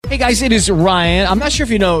Hey guys, it is Ryan. I'm not sure if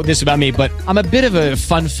you know this about me, but I'm a bit of a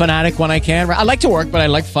fun fanatic when I can. I like to work, but I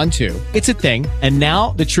like fun too. It's a thing. And now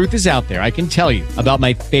the truth is out there. I can tell you about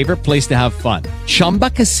my favorite place to have fun. Chumba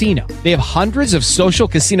Casino. They have hundreds of social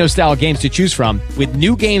casino style games to choose from with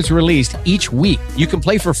new games released each week. You can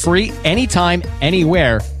play for free anytime,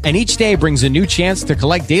 anywhere. And each day brings a new chance to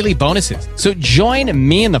collect daily bonuses. So join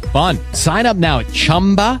me in the fun. Sign up now at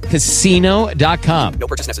ChumbaCasino.com. No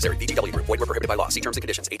purchase necessary. VGW Group. Void where prohibited by law. See terms and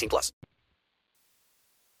conditions. 18+.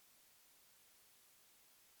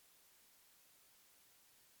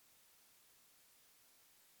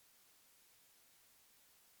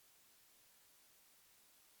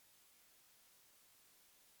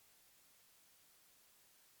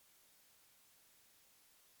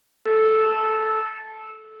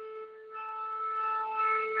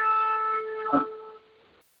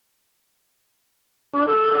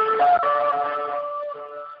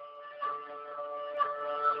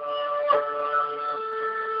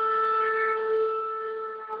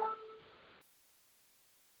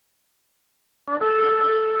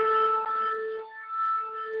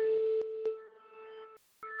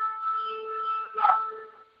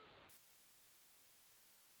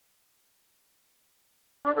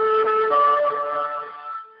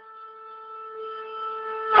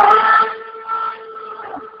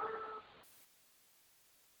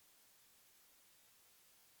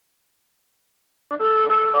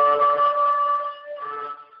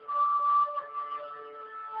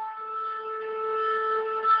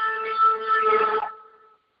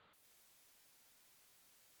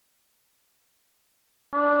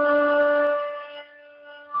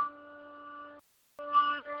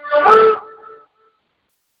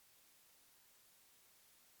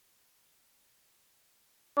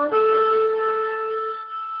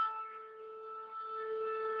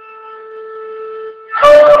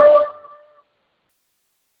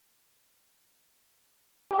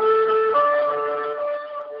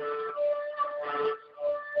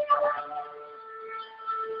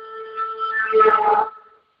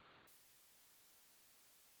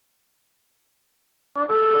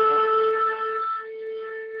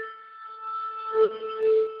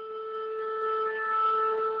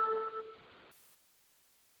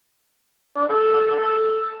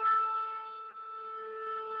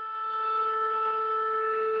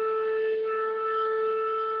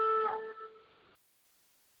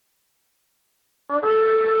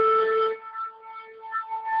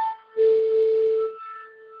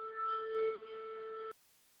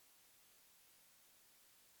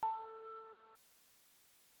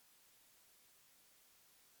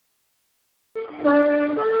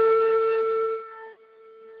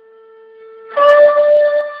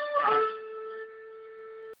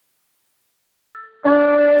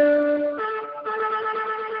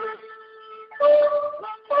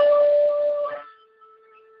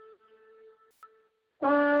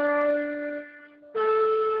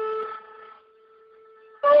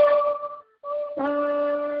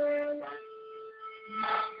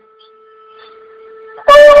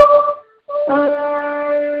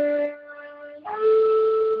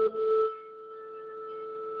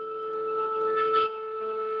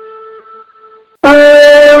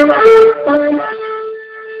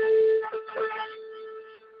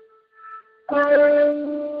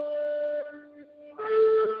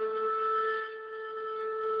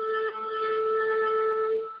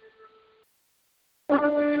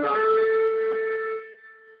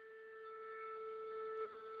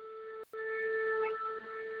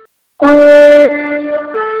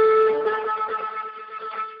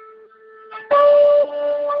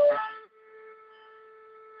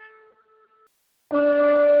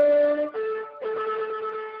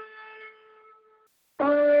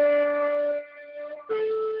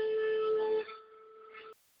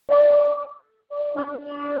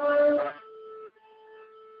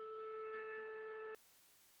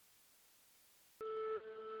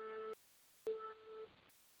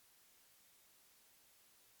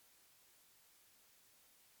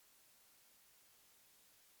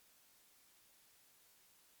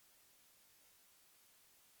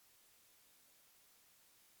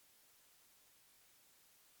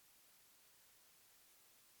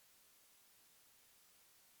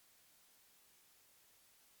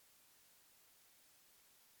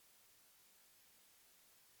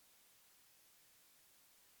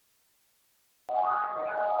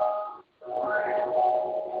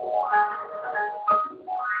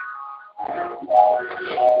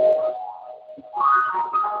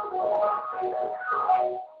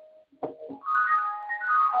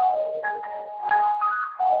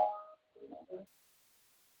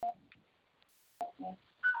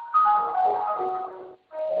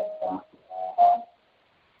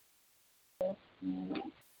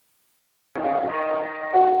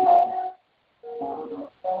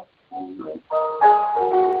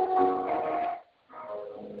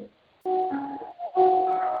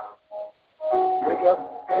 Wake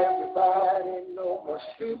up, everybody, no more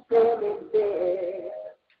sleeping in bed.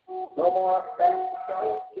 No more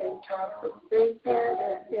thinking, time for thinking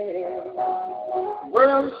ahead. The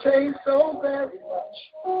world has changed so very much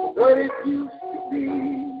from what it used to be.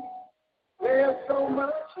 There's so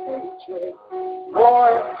much hatred, war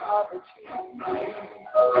and poverty.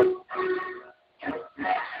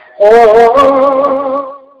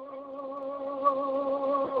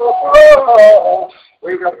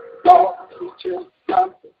 We got God teachers, time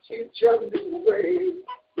to teach a new way.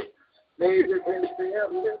 Maybe when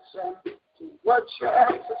they'll listen to what you have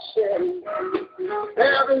to say.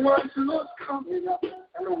 Everyone who's coming up,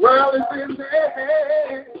 and the world is in their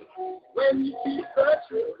hands. When you keep the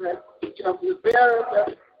children, just the very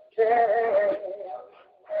best can.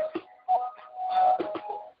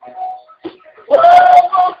 World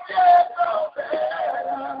won't get no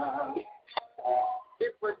better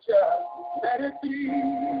if we just let it be.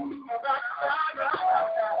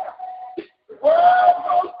 The world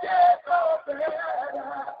won't get no better.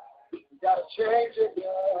 You gotta change it,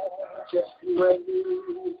 girl, just you and me.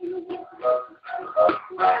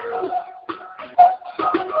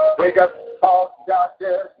 Wake up, talk,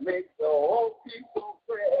 doctors, make the old people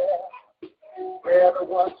pray. We're the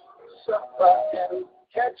ones who suffer and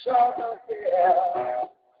catch on the hair.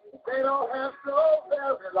 They don't have so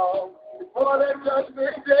very long before their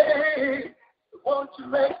judgment day. Won't you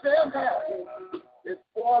make them happy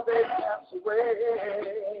before they pass away?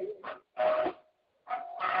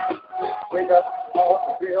 Wake up,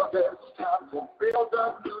 all the builders, time to build a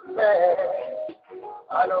new land.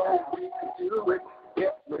 I know we can do it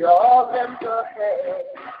if we all lend a hand.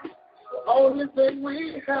 The only thing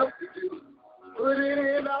we have to do, put it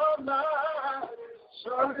in our minds.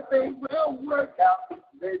 Sure that they will work out.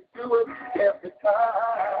 They do it every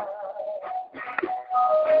time.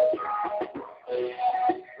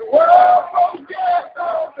 The world won't get no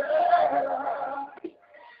better.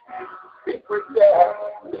 If we're there,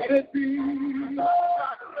 let it be. The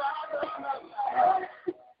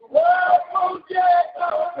world won't get no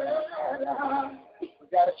better. We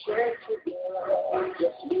gotta change it, girl,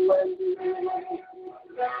 just you and me.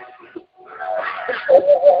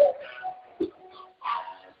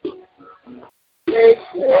 Change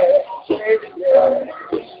it,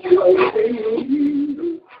 you and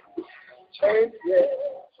me. Change it,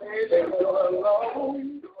 do it alone.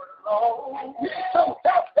 So,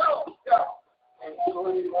 go. And do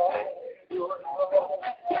it alone.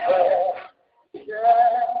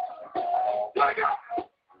 Yeah. Wake up.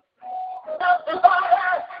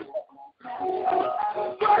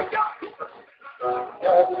 Wake up.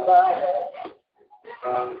 Everybody.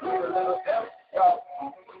 Need a little help.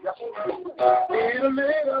 Need a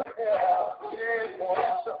little help. Yeah,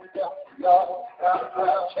 something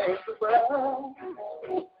else. Change the world.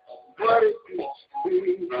 What it used to be.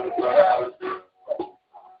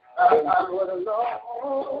 I would have known.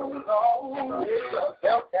 It's a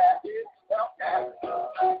Hellcat.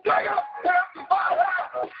 Wake up, everybody.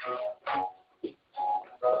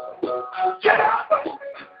 Get up.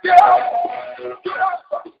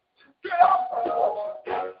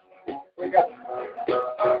 Wake up.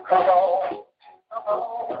 Come on.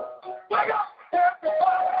 Wake up,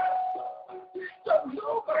 everybody. It's a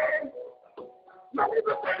new way. Maybe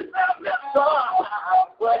there's nothing wrong.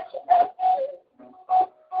 What you have to say.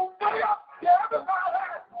 Wake up, everybody.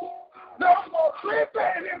 No more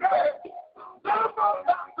sleeping in bed. No more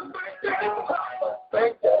doctor thinking.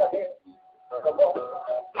 Thank you. Come on.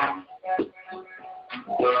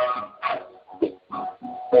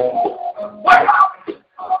 Wake up.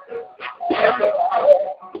 Everybody.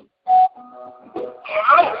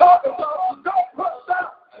 I'm talking about don't push that.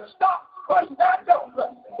 Stop pushing that door.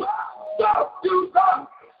 Stop using that.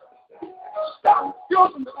 Stop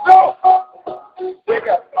using the door. Wake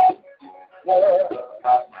up.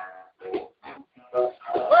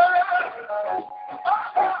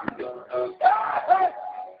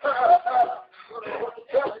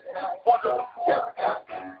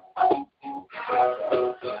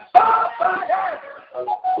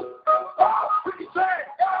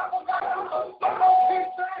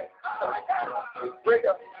 Wake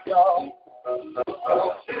up, y'all.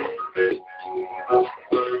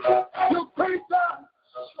 You preacher,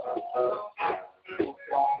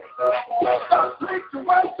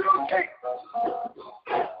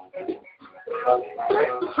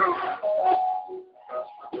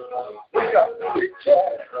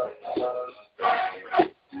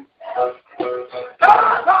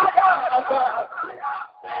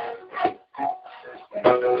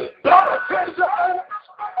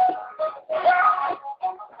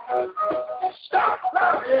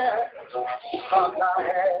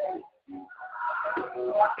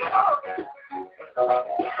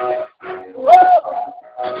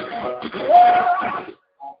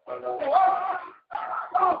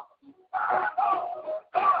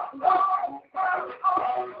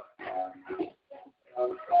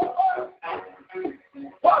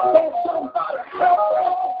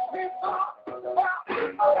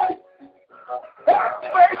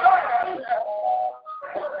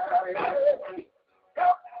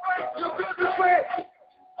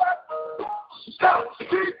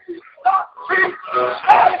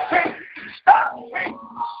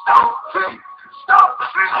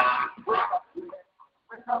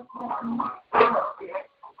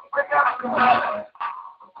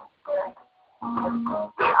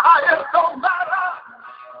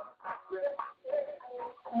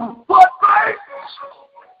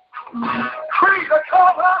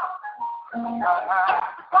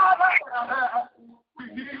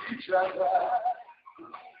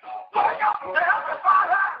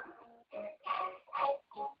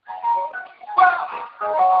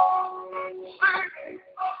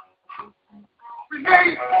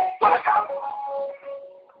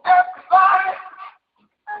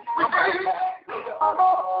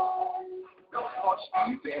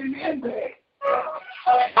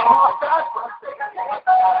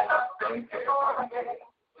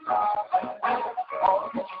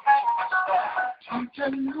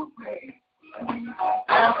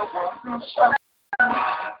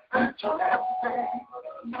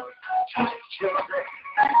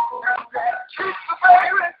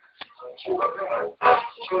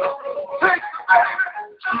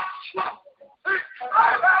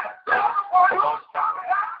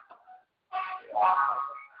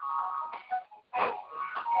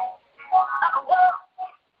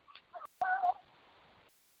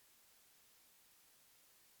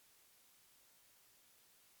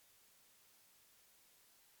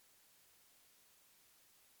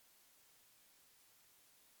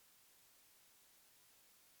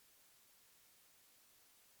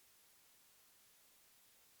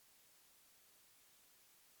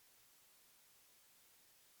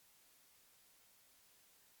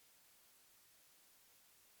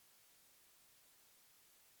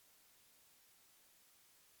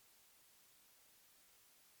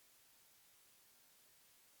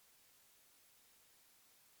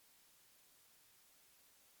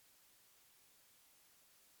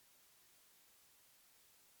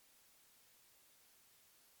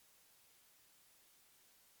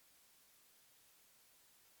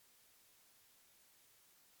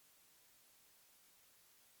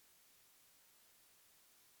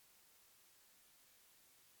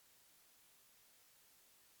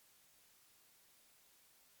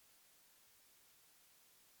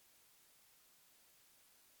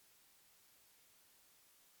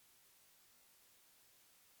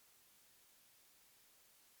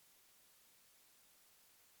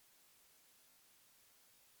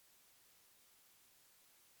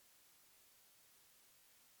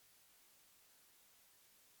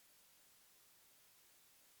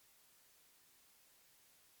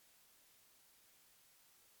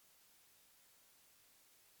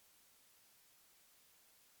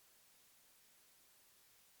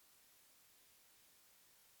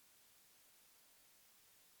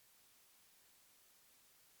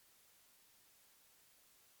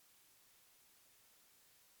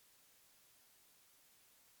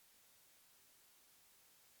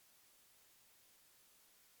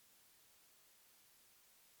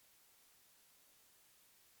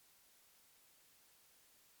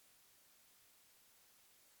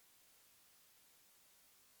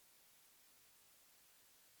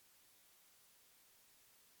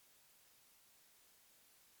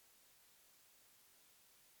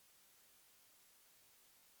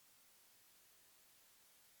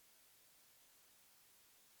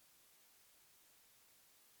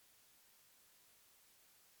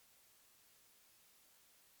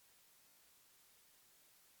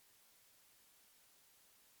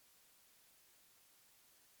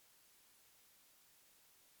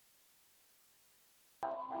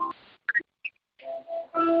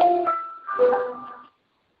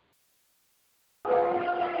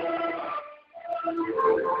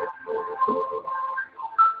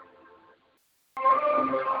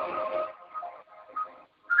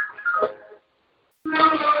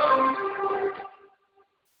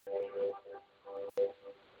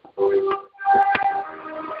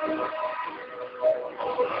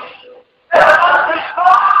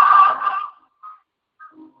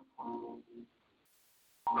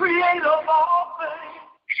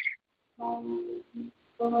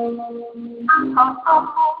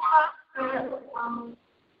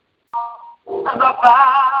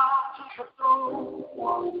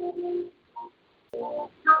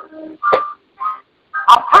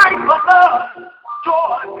 I pray for love,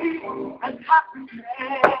 joy, peace, and happiness.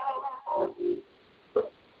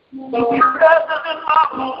 Be present in my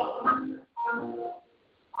home.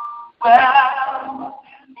 Well,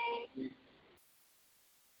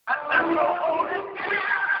 and let your Holy Spirit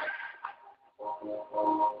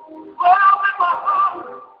dwell in my heart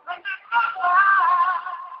and in my life.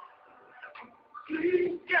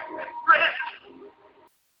 Please give me strength.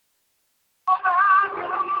 Oh, I'm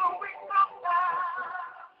weak sometimes.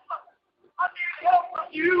 I need help from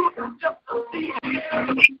you just to see it.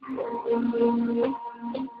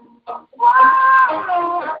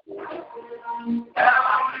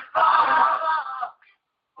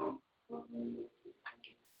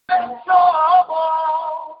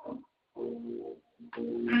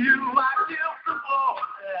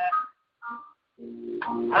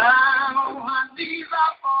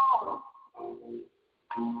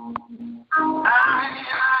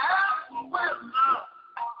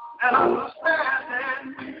 And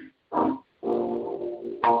understanding, to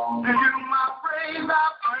you my praise I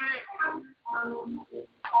bring,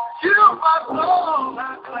 you my soul I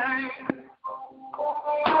claim.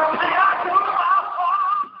 See, I do my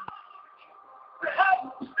heart to help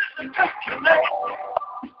to calculate,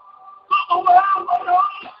 so the world will know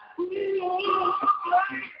who you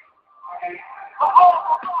play. Oh,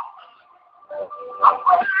 I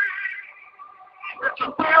pray that you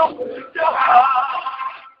will your heart.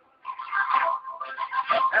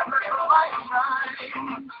 And make the light shine,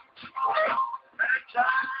 and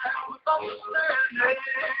shine with understanding,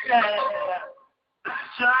 and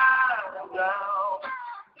shine down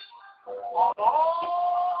on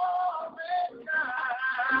all mankind.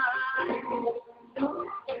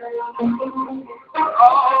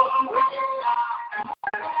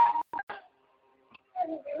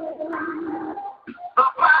 The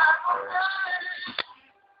Bible says,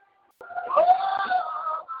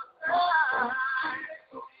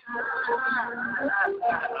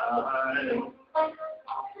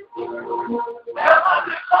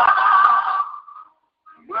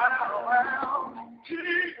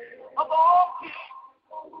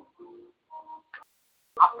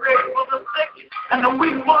 I pray for the sick and the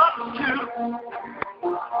weak ones too.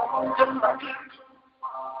 Just like you.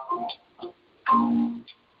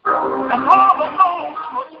 And all the those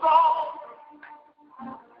who are strong,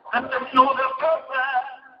 let them know their purpose.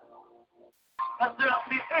 Let them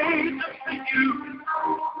be agents for you.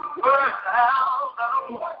 Burn out that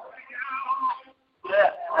I'm for you.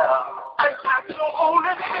 Yeah. I got your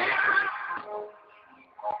Holy Spirit.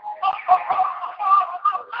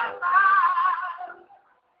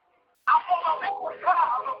 I want to make you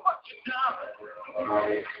proud of what you've done.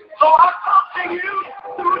 So I come to you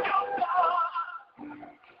through your son.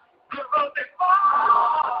 Give us the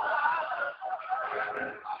Father.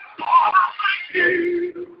 Lord, I thank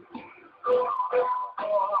you.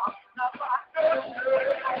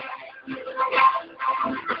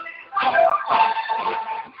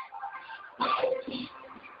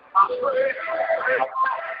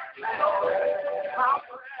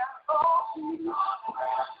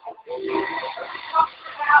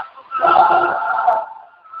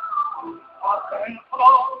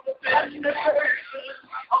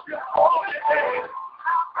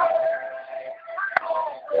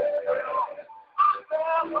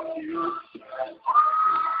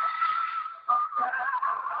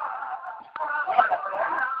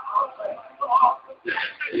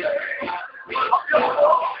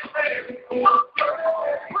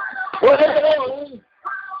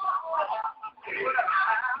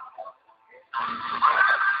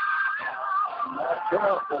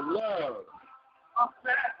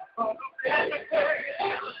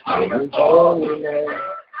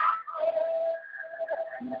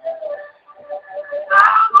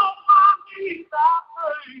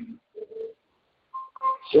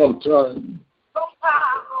 Sometimes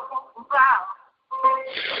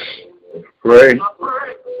pray.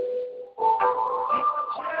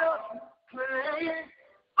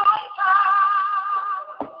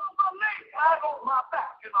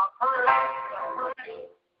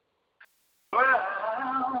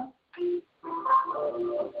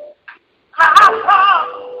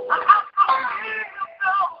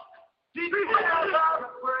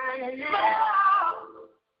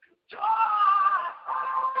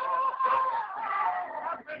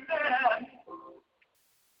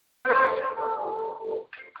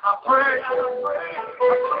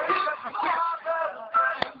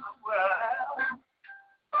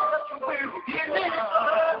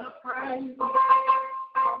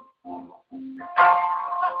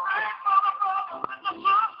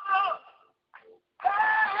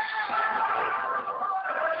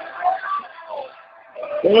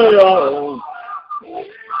 Oh,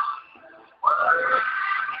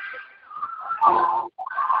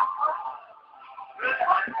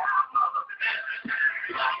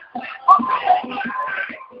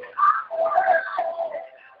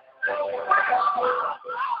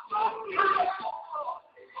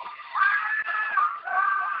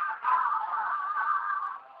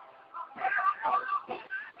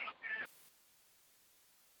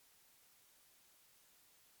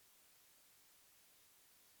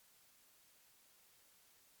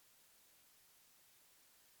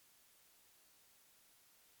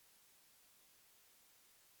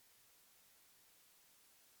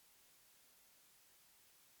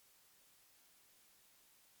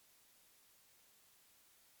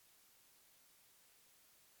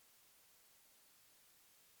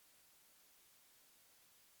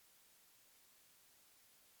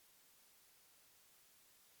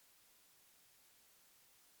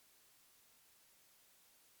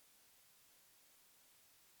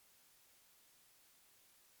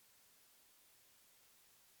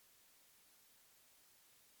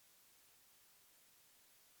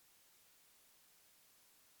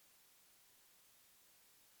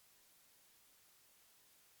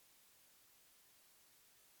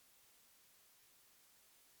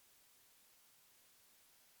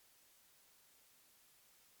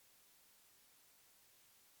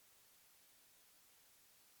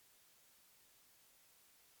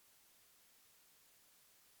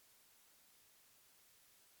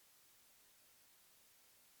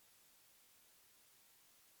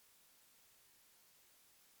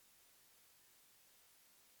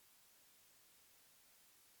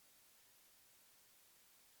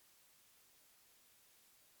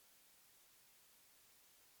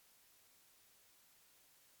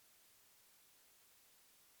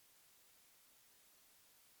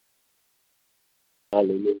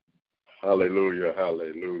 hallelujah, hallelujah,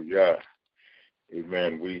 hallelujah.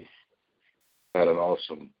 Amen. We had an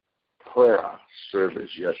awesome prayer service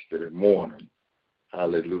yesterday morning.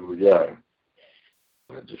 Hallelujah.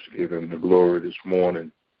 I just give him the glory this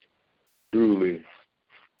morning. Truly,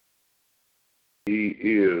 he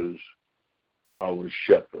is our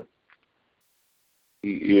shepherd.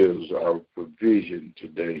 He is our provision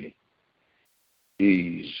today.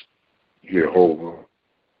 He's Jehovah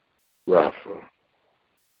Rapha.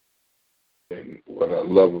 And what I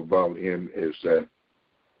love about him is that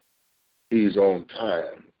he's on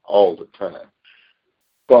time all the time.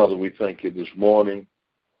 Father, we thank you this morning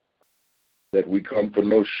that we come for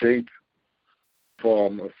no shape,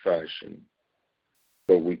 form, or fashion,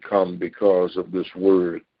 but we come because of this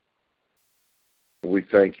word. We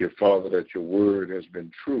thank you, Father, that your word has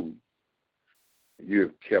been true. You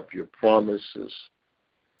have kept your promises,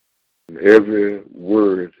 and every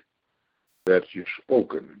word that you've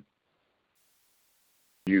spoken,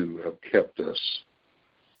 you have kept us.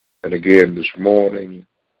 And again this morning,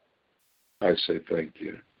 I say thank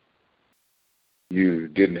you. You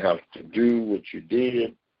didn't have to do what you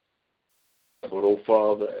did, but, oh,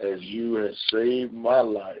 Father, as you have saved my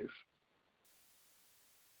life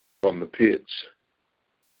from the pits,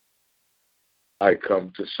 I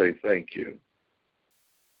come to say thank you.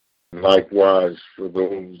 Likewise, for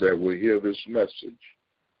those that will hear this message,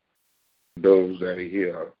 those that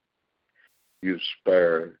hear, you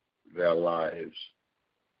spare their lives,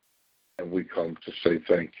 and we come to say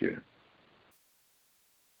thank you.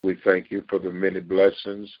 We thank you for the many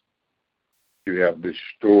blessings you have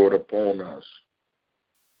bestowed upon us.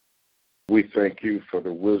 We thank you for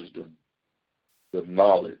the wisdom, the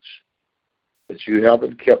knowledge that you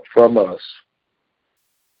haven't kept from us,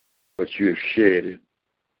 but you have shared it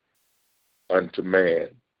unto man.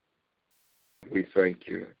 We thank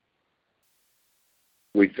you.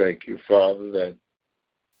 We thank you, Father, that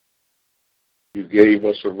you gave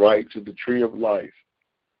us a right to the tree of life.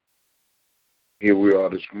 Here we are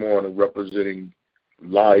this morning representing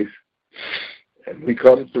life, and we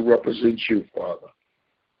come to represent you, Father.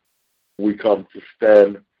 We come to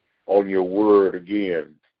stand on your word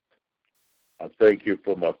again. I thank you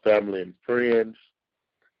for my family and friends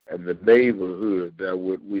and the neighborhood that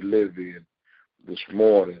we live in this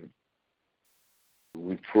morning.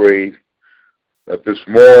 We pray that this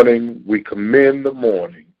morning we commend the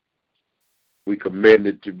morning. We commend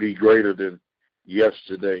it to be greater than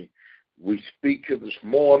yesterday. We speak to this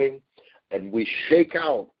morning and we shake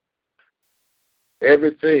out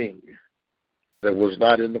everything that was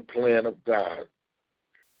not in the plan of God.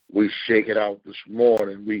 We shake it out this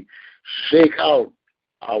morning. We shake out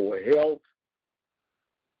our health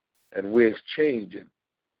and we exchange it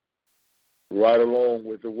right along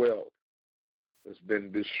with the wealth that's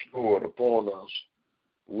been bestowed upon us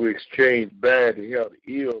We exchange bad health,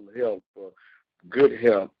 ill health, for good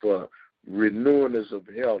health, for renewingness of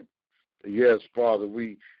health. Yes, Father,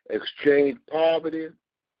 we exchange poverty,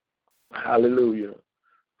 hallelujah,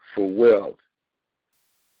 for wealth.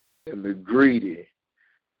 And the greedy,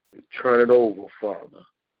 turn it over, Father.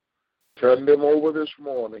 Turn them over this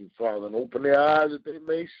morning, Father, and open their eyes that they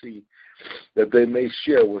may see, that they may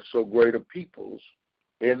share with so great a peoples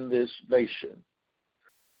in this nation.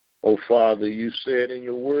 Oh, Father, you said in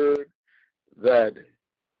your word that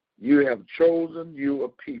you have chosen you a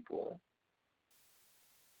people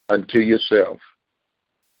unto yourself.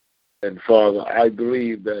 And, Father, I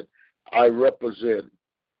believe that I represent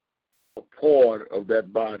a part of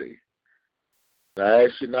that body. And I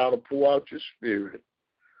ask you now to pour out your spirit.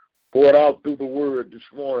 Pour it out through the word this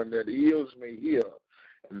morning, that ears may hear,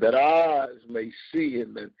 and that eyes may see,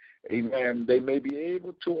 and that, amen, they may be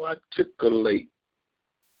able to articulate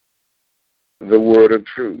the word of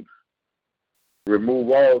truth.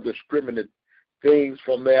 Remove all discriminate things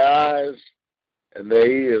from their eyes and their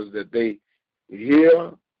ears, that they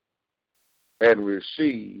hear and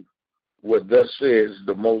receive what thus says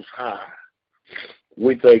the Most High.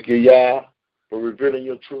 We thank you, Yah, for revealing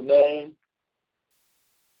your true name.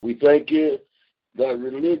 We thank you that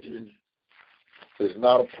religion is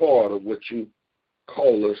not a part of what you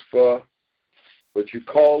call us for, but you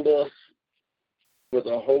called us with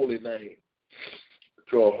a holy name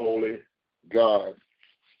to a holy God.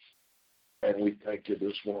 And we thank you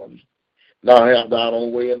this morning. Now have thine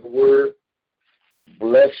own way in the word.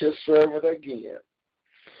 Bless your servant again.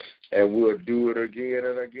 And we'll do it again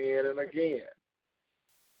and again and again.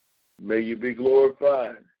 May you be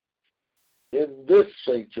glorified in this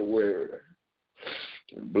sanctuary.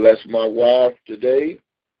 Bless my wife today.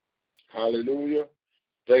 Hallelujah.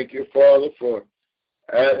 Thank you, Father, for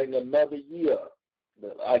adding another year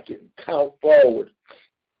that I can count forward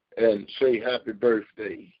and say happy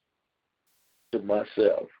birthday to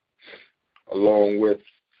myself, along with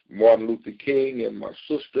Martin Luther King and my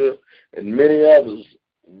sister and many others,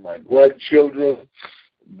 my grandchildren,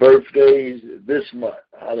 birthdays this month.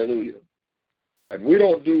 Hallelujah. And we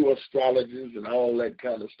don't do astrologers and all that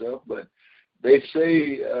kind of stuff, but they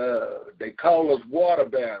say they call us water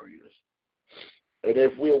barriers. And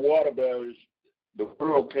if we're water barriers, the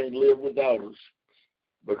world can't live without us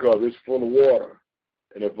because it's full of water.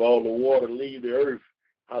 And if all the water leave the earth,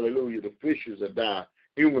 hallelujah, the fishes would die,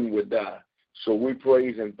 human would die. So we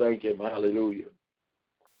praise and thank him, hallelujah,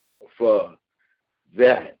 for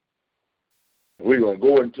that. We're going to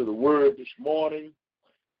go into the word this morning.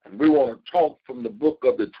 And we want to talk from the book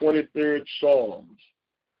of the 23rd Psalms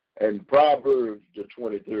and Proverbs, the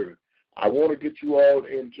 23rd. I want to get you all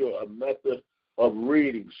into a method of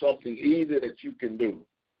reading, something easy that you can do.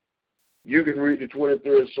 You can read the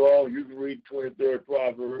 23rd Psalm, you can read the 23rd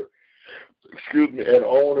Proverb, and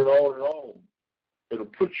on and on and on. It'll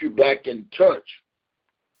put you back in touch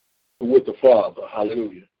with the Father.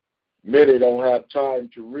 Hallelujah. Many don't have time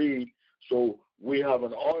to read, so we have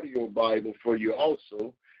an audio Bible for you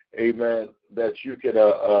also. Amen, that you can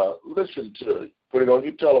listen to. Put it on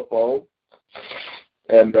your telephone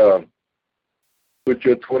and put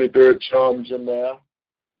your 23rd Psalms in there,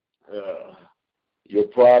 your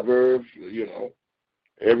Proverbs, you know,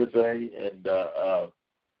 everything, and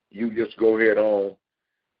you just go ahead on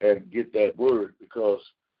and get that word, because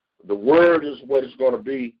the word is what it's going to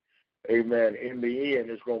be, amen. In the end,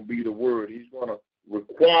 it's going to be the word. He's going to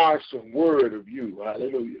require some word of you.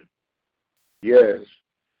 Hallelujah. Yes.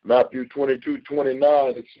 Matthew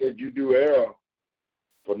 22:29, it said, you do err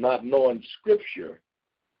for not knowing Scripture,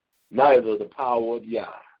 neither the power of Yah.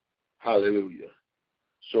 Hallelujah.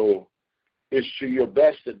 So it's to your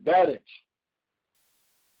best advantage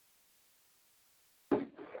to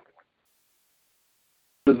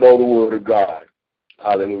know the Word of God.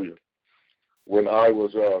 Hallelujah. When I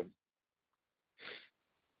was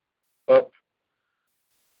up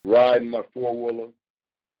riding my four-wheeler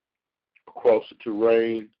across the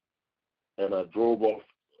terrain, and I drove off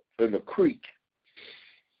in the creek,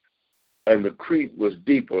 and the creek was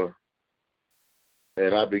deeper,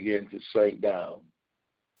 and I began to sink down.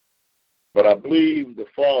 But I believe the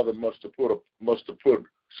Father must have put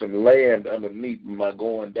some land underneath my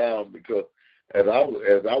going down, because as I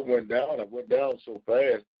went down so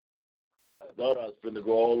fast, I thought I was going to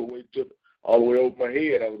go all the way over my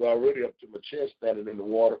head. I was already up to my chest standing in the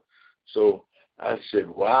water. So I said,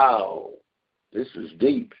 wow, this is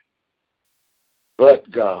deep. But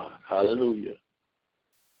God, hallelujah,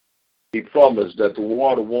 He promised that the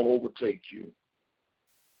water won't overtake you.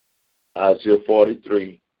 Isaiah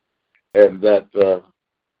 43. And that the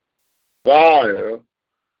fire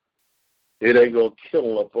It ain't gonna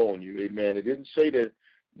kill up on you. Amen. It didn't say that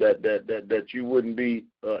you wouldn't be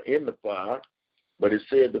in the fire, but it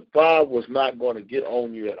said the fire was not going to get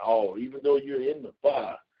on you at all. Even though you're in the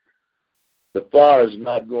fire is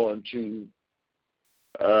not going to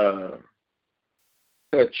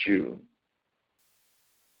touch you,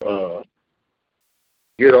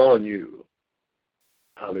 get on you.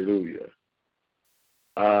 Hallelujah.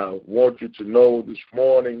 I want you to know this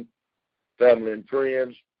morning, family and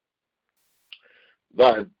friends,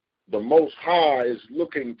 that the Most High is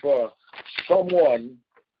looking for someone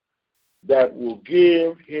that will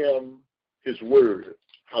give him his word.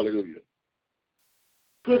 Hallelujah.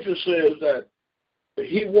 Scripture says that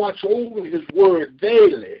he watches over his word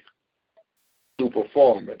daily to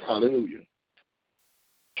perform it. Hallelujah.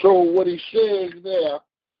 So what he says there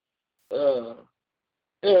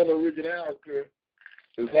in originality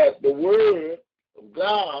is that the word of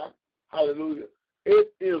God, hallelujah,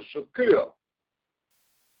 it is secure.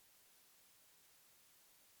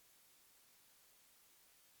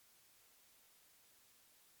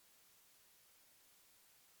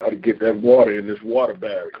 Got to get that water in this water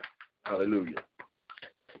barrier. Hallelujah.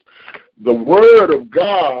 The word of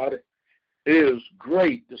God is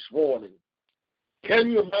great this morning.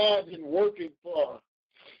 Can you imagine working for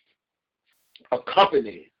a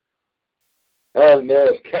company and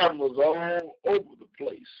there's cameras all over the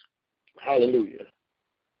place? Hallelujah.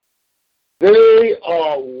 They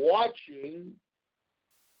are watching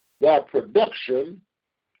their production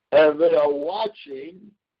and they are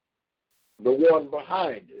watching the one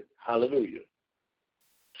behind it. Hallelujah.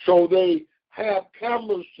 So they have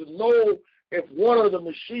cameras to know if one of the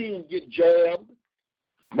machines get jammed,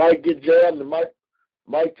 it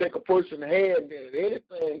might take a person's hand in it,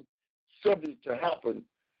 anything subject to happen,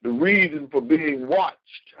 the reason for being watched.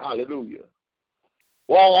 Hallelujah.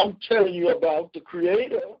 Well, I'm telling you about the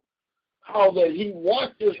Creator, how that he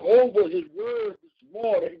watches over his word this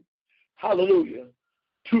morning, hallelujah,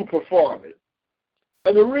 to perform it.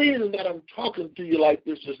 And the reason that I'm talking to you like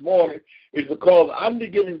this morning is because I'm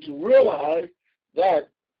beginning to realize that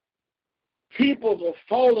people are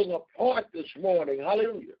falling apart this morning.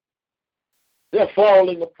 Hallelujah. They're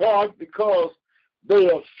falling apart because they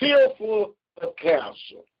are fearful of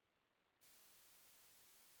cancer.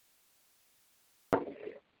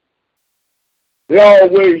 They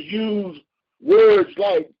always use words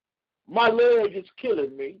like, my leg is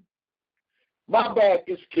killing me, my back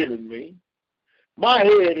is killing me, my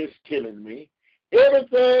head is killing me.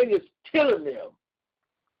 Everything is killing them.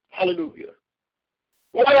 Hallelujah.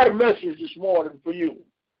 Well, I got a message this morning for you.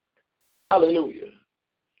 Hallelujah.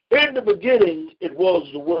 In the beginning, it was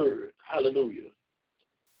the Word. Hallelujah.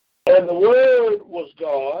 And the Word was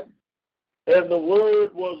God, and the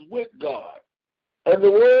Word was with God. And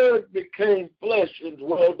the Word became flesh and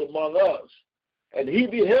dwelt among us. And he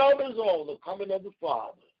beheld his own, the coming of the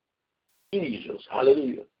Father, Jesus.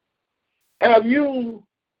 Hallelujah. Have you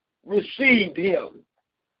received him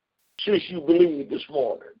since you believe this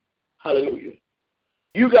morning? Hallelujah.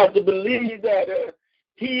 You got to believe that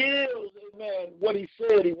he is, amen, what he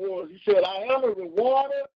said he was. He said, I am a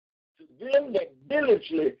rewarder to them that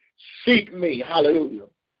diligently seek me. Hallelujah.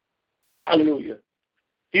 Hallelujah.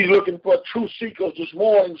 He's looking for true seekers this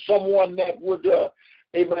morning, someone that would,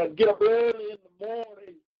 amen, get up early in the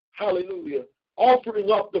morning, hallelujah, offering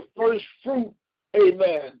up the first fruit,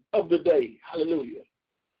 amen, of the day, hallelujah.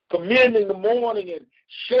 Commending the morning and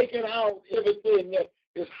shaking out everything that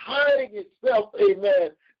is hiding itself,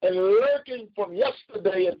 amen, and lurking from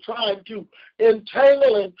yesterday and trying to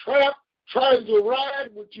entangle and trap, trying to ride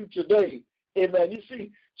with you today, amen. You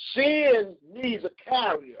see, sin needs a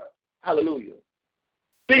carrier, hallelujah.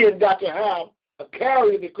 Sin got to have a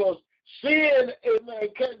carrier because sin, amen,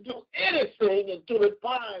 can't do anything until it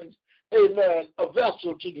finds, amen, a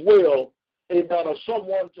vessel to dwell, amen, or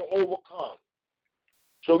someone to overcome.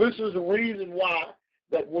 So this is the reason why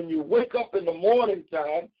that when you wake up in the morning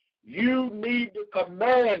time, you need to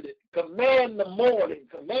command it. Command the morning.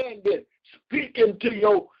 Command it. Speak into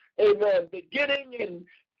your, amen, beginning and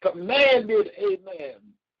command it, amen,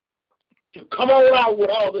 to come on out with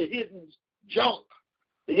all the hidden junk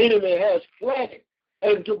the enemy has planted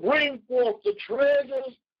and to bring forth the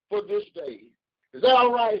treasures for this day. Is that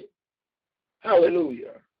all right?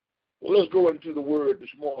 Hallelujah. Well, let's go into the word this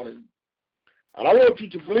morning. And I want you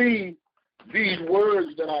to believe these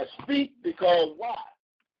words that I speak because why?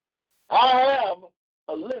 I am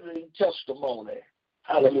a living testimony.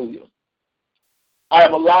 Hallelujah. I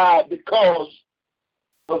am alive because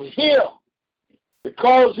of him.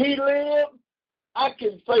 Because he lived, I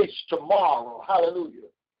can face tomorrow. Hallelujah.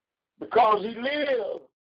 Because he lived,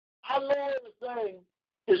 I know everything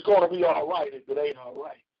it's going to be all right if it ain't all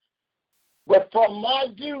right. But from my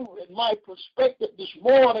view and my perspective this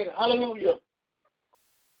morning, hallelujah,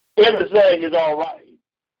 everything is all right.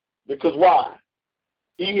 Because why?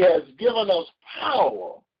 He has given us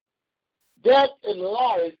power. Death and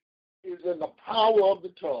life is in the power of the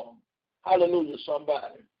tongue. Hallelujah,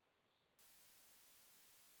 somebody.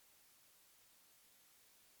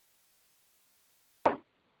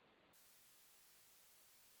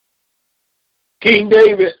 King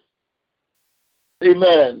David,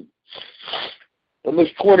 amen, in this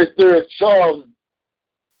 23rd Psalm,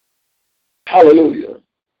 hallelujah.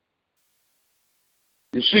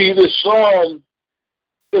 You see, this psalm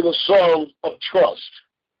is a song of trust.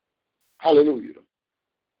 Hallelujah.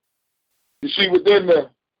 You see, within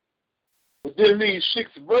these 6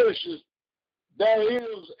 verses, there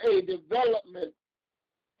is a development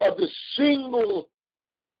of the single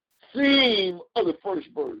theme of the first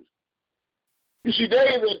verse. You see,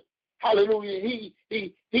 David, hallelujah,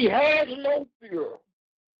 he has no fear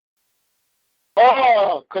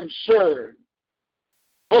or concern,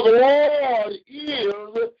 for the Lord is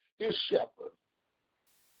his shepherd.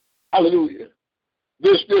 Hallelujah.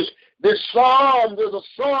 This psalm is a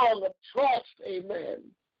song of trust, amen.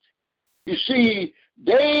 You see,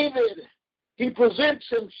 David, he presents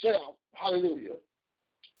himself, hallelujah,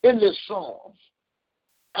 in this psalm,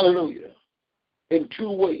 hallelujah, in 2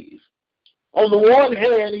 ways. On the one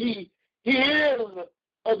hand, he is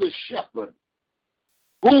the shepherd,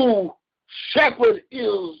 who shepherd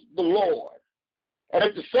is the Lord. And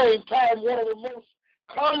at the same time, one of the most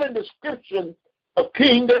common descriptions of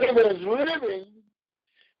King David is living,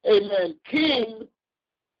 amen, king,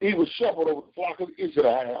 he was shepherd over the flock of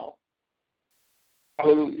Israel.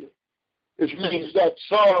 Hallelujah. Which means that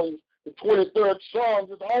song, the 23rd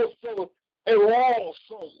Psalm, is also a royal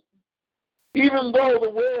song. Even though the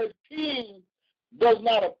word king does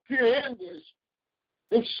not appear in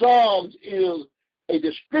this psalm is a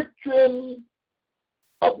description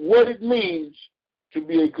of what it means to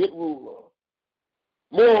be a good ruler.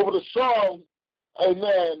 Moreover, the psalm,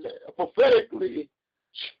 amen, prophetically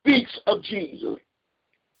speaks of Jesus.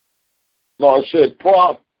 Now it said,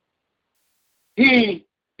 he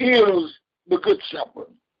is the good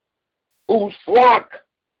shepherd whose flock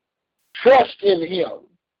trust in him.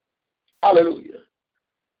 Hallelujah.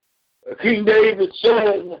 King David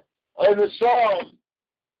says in the psalm,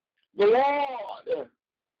 the Lord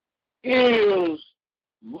is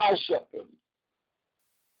my shepherd.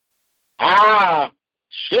 I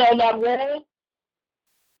shall not want.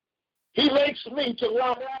 He makes me to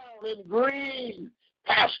lie down in green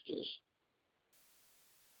pastures.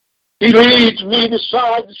 He leads me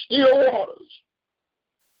beside the still waters.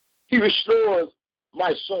 He restores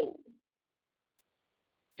my soul.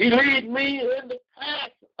 He leads me in the path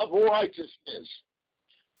of righteousness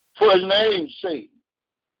for his name's sake.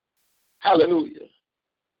 Hallelujah.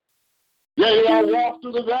 Yea, I walk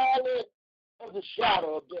through the valley of the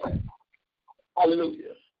shadow of death.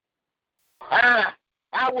 Hallelujah.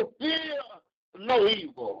 I will fear no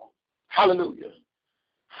evil. Hallelujah.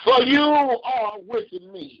 For you are with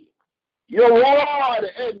me. Your rod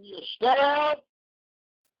and your staff,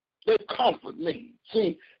 they comfort me.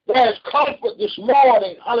 See, there's comfort this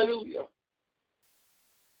morning, hallelujah,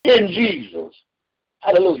 in Jesus.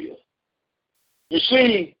 Hallelujah. You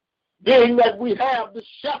see, being that we have the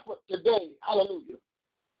shepherd today, hallelujah,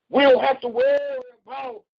 we don't have to worry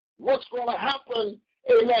about what's going to happen,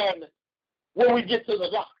 amen, when we get to the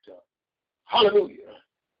doctor. Hallelujah.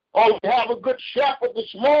 Or we have a good shepherd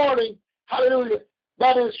this morning, hallelujah,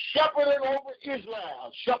 that is shepherding over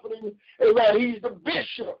Israel, shepherding, amen, he's the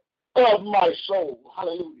bishop of my soul.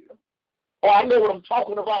 Hallelujah. Oh, I know what I'm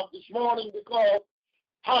talking about this morning because,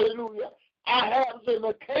 hallelujah, I have an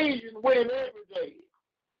occasion with him every day.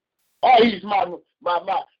 Oh, he's my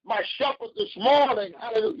shepherd this morning.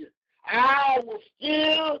 Hallelujah. I will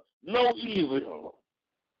fear no evil.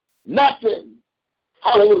 Nothing,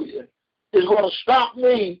 hallelujah, is going to stop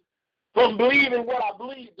me from believing what I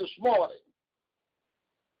believe this morning.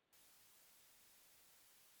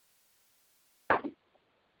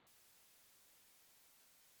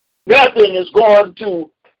 Nothing is going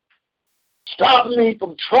to stop me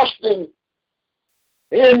from trusting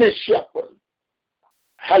in this shepherd.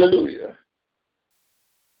 Hallelujah.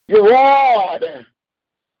 Your rod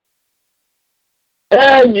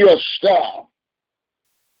and your staff,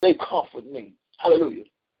 they comfort me. Hallelujah.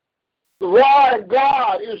 The rod of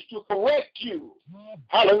God is to correct you.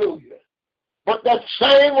 Hallelujah. But that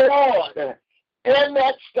same rod and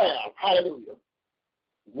that staff, hallelujah,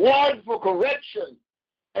 one for correction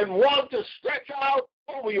and one to stretch out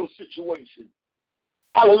over your situation.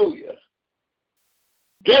 Hallelujah.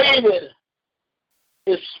 David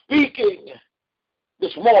is speaking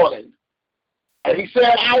this morning, and he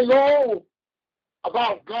said, I know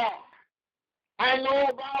about God. I know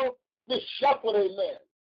about the shepherding man.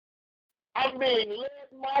 I'm being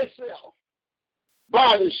led myself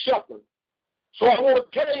by the shepherd. So I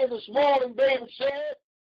want to tell you this morning, David said,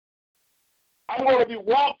 I'm going to be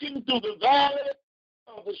walking through the valley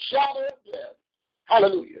of the shadow of death.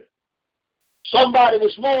 Hallelujah. Somebody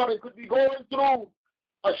this morning could be going through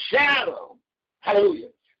a shadow. Hallelujah.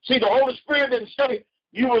 See, the Holy Spirit didn't say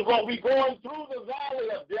you were going to be going through the valley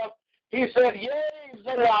of death. He said, yea,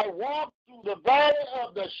 though I walk through the valley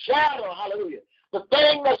of the shadow. Hallelujah. The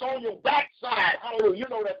thing that's on your backside. Hallelujah. You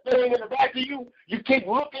know that thing in the back of you. You keep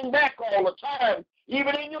looking back all the time.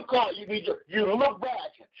 Even in your car, you look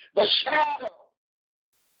back. The shadow.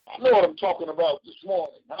 I know what I'm talking about this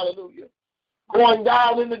morning. Hallelujah. Going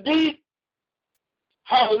down in the deep.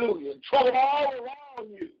 Hallelujah. Trouble all around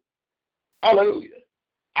you. Hallelujah.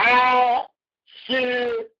 I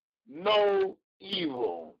fear no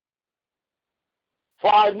evil.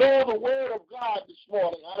 For I know the word of God this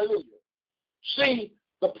morning. Hallelujah. See,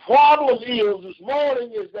 the problem is this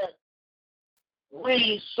morning is that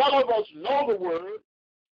some of us know the word,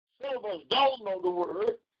 some of us don't know the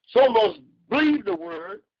word, some of us believe the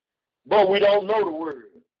word, but we don't know the word.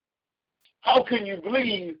 How can you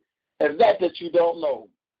believe as that you don't know?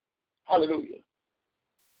 Hallelujah.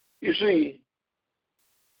 You see,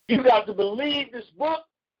 you got to believe this book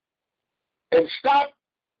and stop,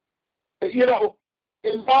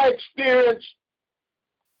 in my experience,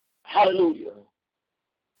 hallelujah,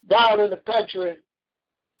 down in the country,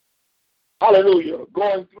 hallelujah,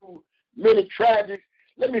 going through many tragedies.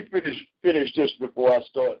 Let me finish this before I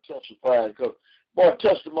start testifying, because my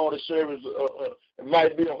testimony service it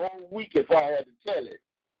might be a whole week if I had to tell it.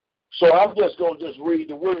 So I'm just going to read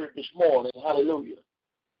the word this morning. Hallelujah.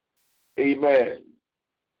 Amen.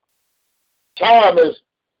 Time is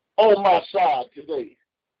on my side today.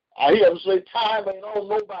 I hear them say time ain't on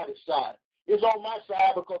nobody's side. It's on my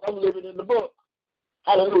side because I'm living in the book.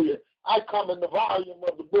 Hallelujah. I come in the volume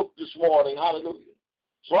of the book this morning. Hallelujah.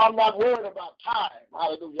 So I'm not worried about time.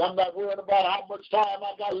 Hallelujah. I'm not worried about how much time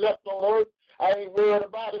I got left on earth. I ain't worried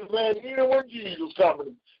about it, man, even when Jesus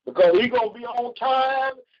coming. Because he's going to be on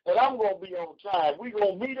time and I'm going to be on time. We're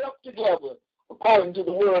going to meet up together according to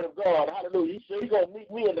the word of God. Hallelujah. He said he's going to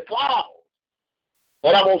meet me in the clouds.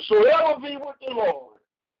 And I'm going to forever be with the Lord.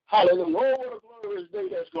 Hallelujah. Oh, what a glorious day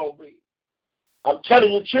that's going to be. I'm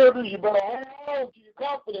telling you, children, you better hold on to your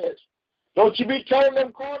confidence. Don't you be turning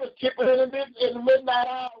them corners, tipping in the midnight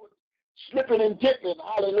hours, slipping and dipping.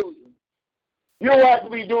 Hallelujah. You don't have to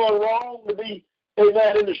be doing wrong to be,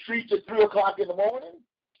 amen, in the streets at 3 o'clock in the morning.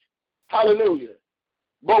 Hallelujah.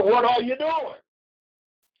 But what are you doing?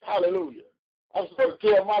 Hallelujah. I was supposed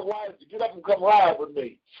to tell my wife to get up and come ride with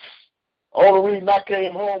me. Only reason I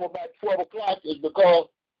came home about 12 o'clock is because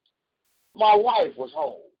my wife was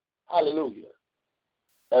home. Hallelujah.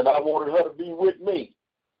 And I wanted her to be with me.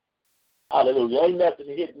 Hallelujah. Ain't nothing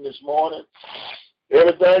hitting this morning.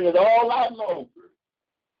 Everything is all I know.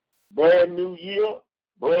 Brand new year,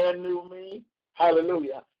 brand new me.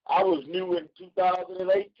 Hallelujah. I was new in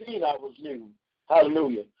 2018. I was new.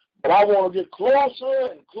 Hallelujah. But I want to get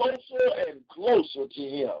closer and closer and closer to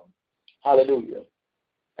him. Hallelujah.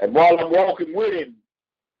 And while I'm walking with him,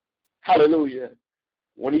 hallelujah,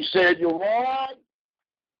 when he said, your rod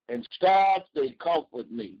and staff, they comfort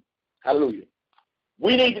me. Hallelujah.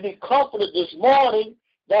 We need to be comforted this morning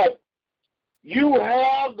that you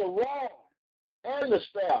have the rod and the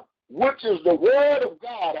staff, which is the word of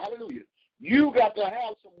God. Hallelujah. You got to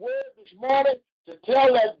have some word this morning to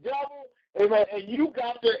tell that devil, amen, and you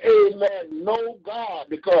got to, amen, know God,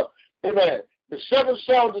 because, amen, the 7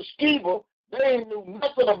 sons of Sceva, they ain't knew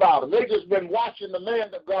nothing about him. They just been watching the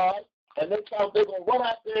man of God, and they thought they were going to run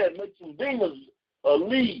out there and make some demons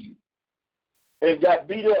leave, and got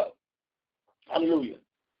beat up. Hallelujah.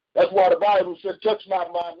 That's why the Bible said, touch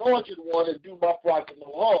not my anointed one and do my prophet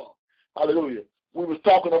no harm. Hallelujah. We was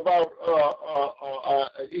talking about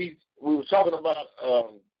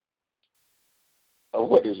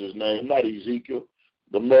what is his name? Not Ezekiel,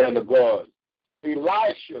 the man of God.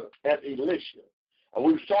 Elisha and Elisha. And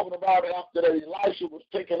we was talking about after that Elisha was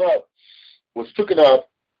taken up,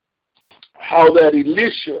 how that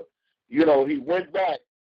Elisha, he went back.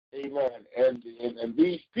 Amen. And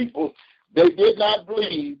these people, they did not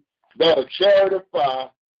believe that a chariot of fire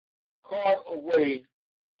caught away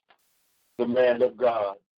the man of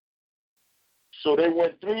God. So they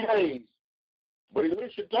went 3 days. But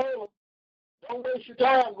Elisha told them, don't waste your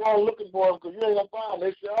time going looking for him because you ain't going to find him.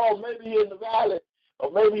 They said, oh, maybe he's in the valley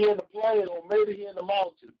or maybe he in the plain, or maybe he in the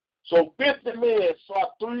mountain. So 50 men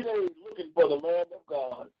sought 3 days looking for the man of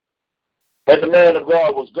God. And the man of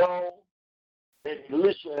God was gone, and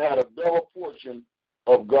Elisha had a double portion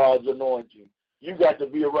of God's anointing. You got to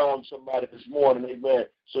be around somebody this morning, amen,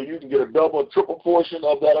 so you can get a double, triple portion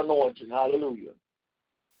of that anointing. Hallelujah.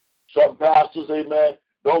 Some pastors, amen,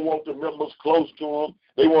 don't want the members close to them.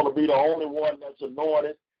 They want to be the only one that's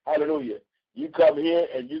anointed. Hallelujah. You come here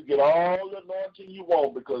and you get all the anointing you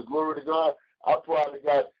want because, glory to God, I probably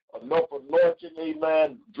got enough anointing,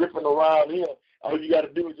 amen, dripping around here. All you got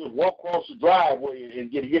to do is just walk across the driveway and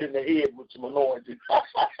get hit in the head with some anointing.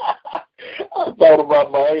 I thought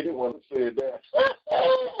about my lady when I said that.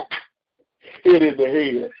 Hit in the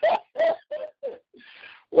head.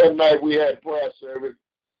 One night we had prayer service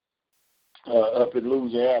up in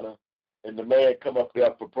Louisiana, and the man come up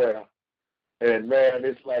there for prayer. And man,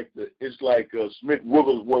 it's like Smith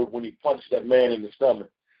Wigglesworth when he punched that man in the stomach.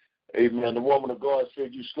 Amen. The woman of God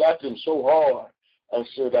said, "You slapped him so hard." I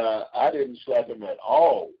said, I didn't slap him at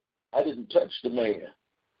all. I didn't touch the man.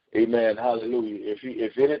 Amen. Hallelujah.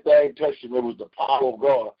 If anything touched him, it was the power of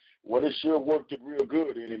God. Well, it sure worked it real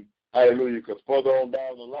good in him. Hallelujah. Because further on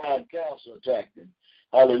down the line, cancer attacked him.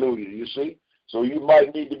 Hallelujah. You see? So you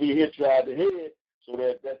might need to be hit side the head so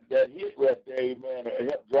that hit right there, amen, will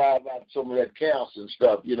help drive out some of that cancer and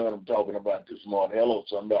stuff. You know what I'm talking about this morning. Hello,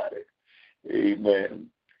 somebody. Amen.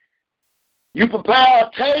 You prepare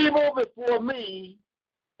a table before me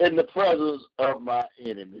in the presence of my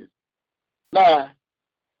enemies. Now,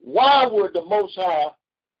 why would the Most High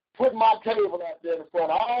put my table out there in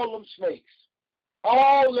front of all them snakes,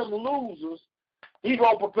 all them losers? He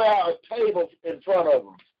going to prepare a table in front of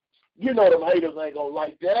them. You know them haters ain't going to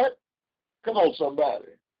like that. Come on, somebody.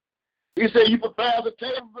 He said, you prepare the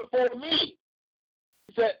table before me.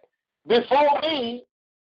 He said, before me,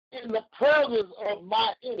 in the presence of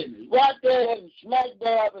my enemies, right there and smack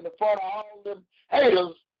dab in the front of all them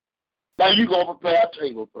haters, now you going to prepare a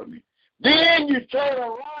table for me. Then you turn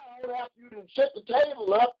around after you done set the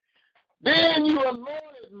table up, then you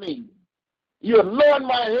anointed me. You anointed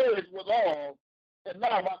my head with oil, and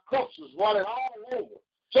now my cups is running all over.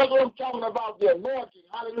 So what I'm talking about, the anointing,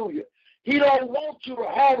 hallelujah. He don't want you to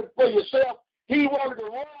have it for yourself. He wanted to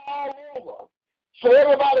run all over. So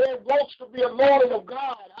everybody that wants to be anointed of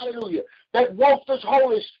God, hallelujah, that wants this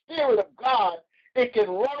Holy Spirit of God, it can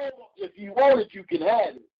run over. If you want it, you can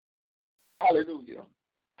have it. Hallelujah.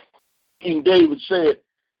 King David said,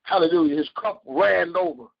 hallelujah, his cup ran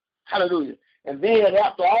over. Hallelujah. And then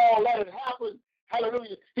after all that had happened,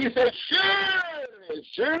 hallelujah, he said,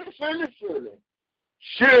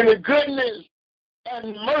 surely goodness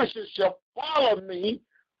and mercy shall follow me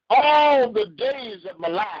all the days of my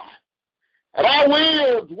life. And I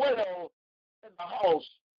will dwell in the house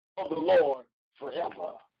of the Lord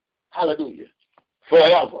forever. Hallelujah.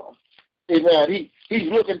 Forever. Amen.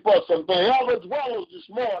 He's looking for some forever dwellers this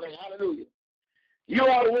morning. Hallelujah. You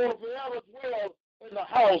ought to want to forever dwell in the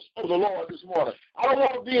house of the Lord this morning. I don't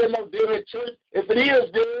want to be in no dead church. If it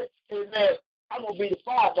is dead, amen, I'm going to be the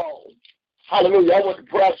fire dog. Hallelujah. I went to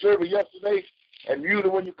prayer service yesterday, and usually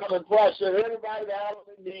when you come in prayer service, everybody down on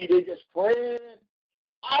their knee, they just praying.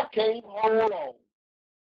 I can't hold on.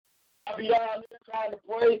 I be down there trying to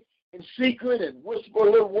pray in secret and whisper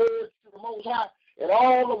little words to the Most High, and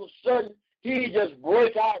all of a sudden, he just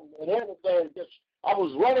break out and everything. I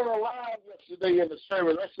was running around yesterday in the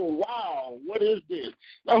service. I said, wow, what is this?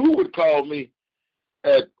 Now, who would call me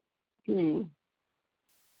at, from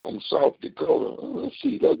South Dakota? Let's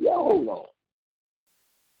see, y'all hold on.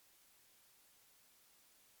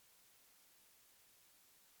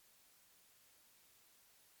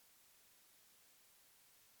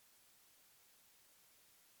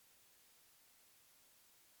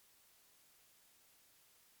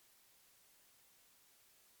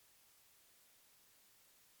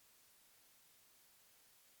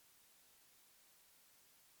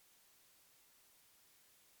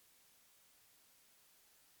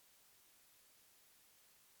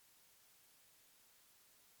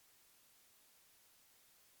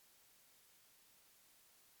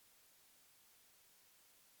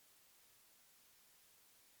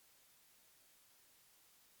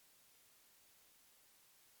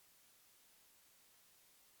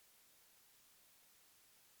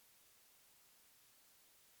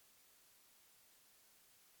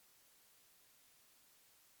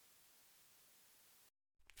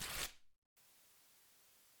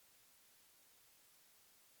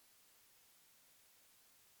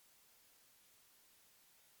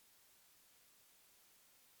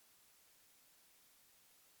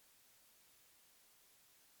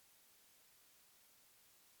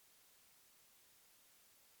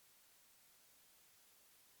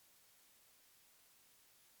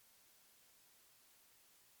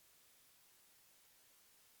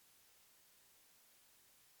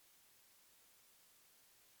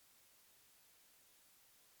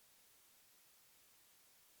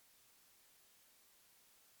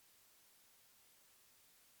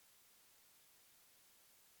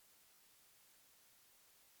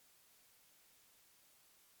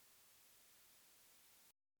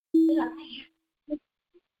 Brother,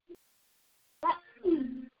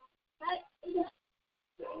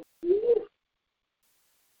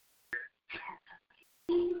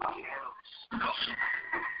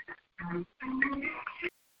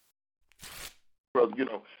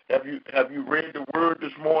 have you read the word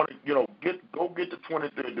this morning? Go get the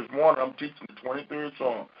 23rd. This morning I'm teaching the 23rd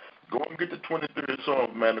song. Go and get the 23rd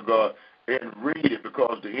song, man of God, and read it,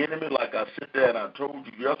 because the enemy, like I said there and I told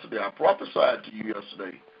you yesterday, I prophesied to you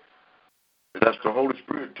yesterday. That's the Holy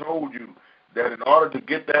Spirit told you that in order to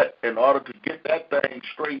get that thing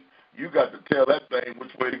straight, you got to tell that thing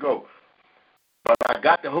which way to go. But I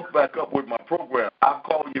got to hook back up with my program. I'll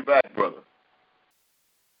call you back, brother.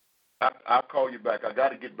 I'll call you back. I got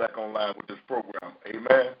to get back online with this program.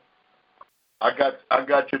 Amen. I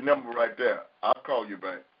got your number right there. I'll call you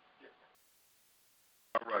back.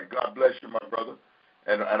 All right. God bless you, my brother.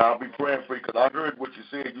 And I'll be praying for you, because I heard what you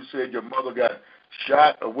said. You said your mother got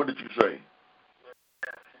shot, or what did you say?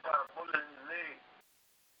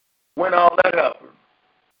 When all that happened?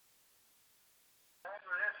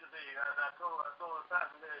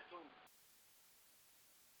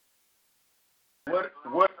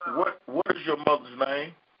 What is your mother's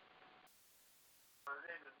name?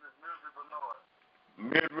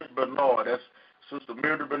 Mildred Bernard. That's Sister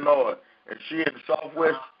Mildred Bernard. And she in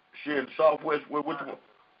Southwest. She in Southwest. Which one?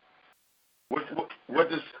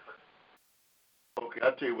 What is? Okay,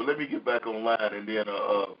 I tell you. Well, let me get back online, and then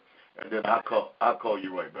I'll call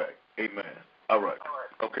you right back. Amen. All right.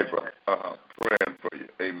 Okay, brother. Praying for you.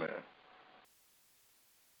 Amen.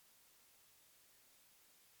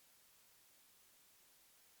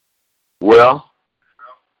 Well,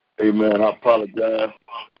 amen. I apologize.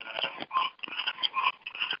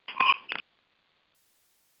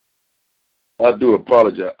 I do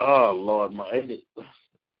apologize. Oh, Lord, my ain't it?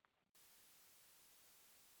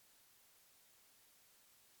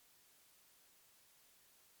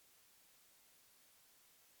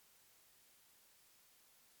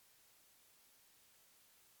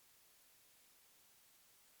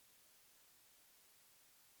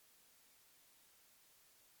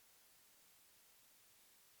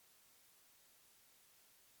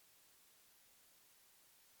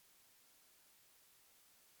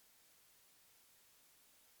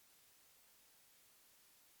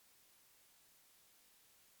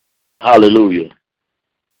 Hallelujah.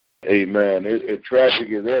 Amen. Traffic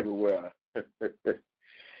is everywhere.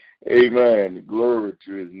 Amen. Glory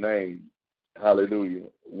to his name. Hallelujah.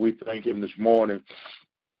 We thank him this morning.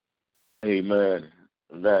 Amen.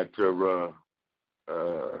 That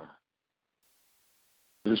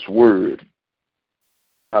this word.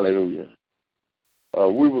 Hallelujah.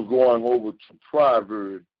 We were going over to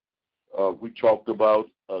Proverbs. We talked about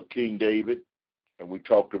King David, and we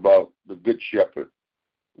talked about the Good Shepherd,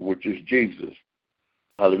 which is Jesus.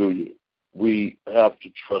 Hallelujah. We have to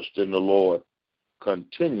trust in the Lord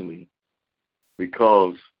continually,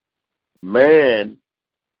 because man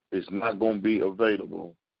is not going to be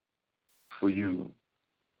available for you.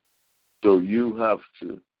 So you have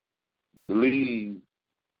to believe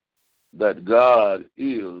that God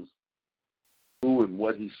is who and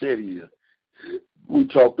what he said he is. We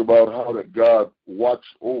talked about how that God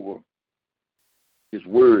watched over his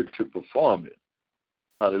word to perform it.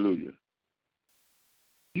 Hallelujah.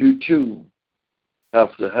 You too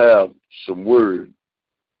have to have some word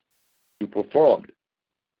to perform it.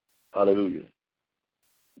 Hallelujah.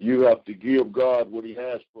 You have to give God what he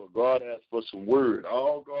has for. God asks for some word.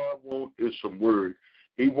 All God wants is some word.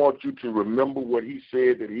 He wants you to remember what he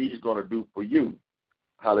said that he's going to do for you.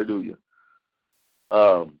 Hallelujah.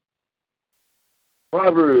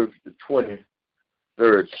 Proverbs, the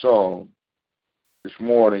 23rd Psalm this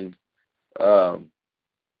morning,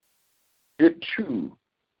 it too,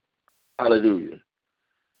 hallelujah,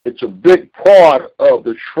 it's a big part of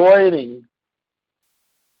the training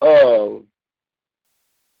of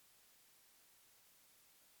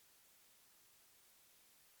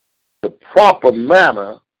the proper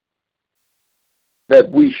manner that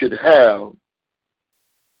we should have,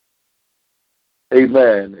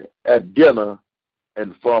 amen, at dinner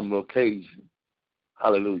and from the occasion.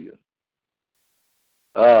 Hallelujah.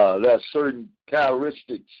 There are certain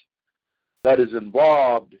characteristics that is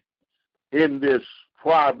involved in this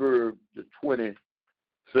proverb, the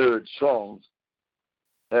 23rd Psalm.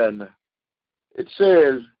 And it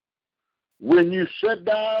says, when you sit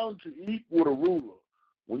down to eat with a ruler,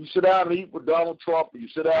 when you sit down to eat with Donald Trump, or you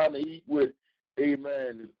sit down to eat with,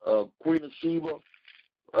 amen, Queen of Sheba,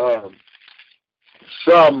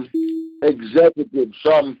 some executive,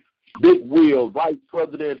 some big wheel, vice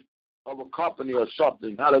president of a company or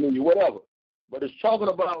something, hallelujah, whatever. But it's talking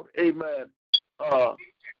about, amen,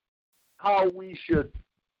 how we should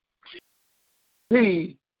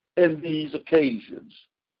be in these occasions.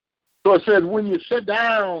 So it says, when you sit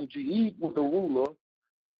down to eat with the ruler,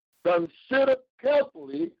 consider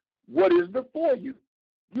carefully what is before you.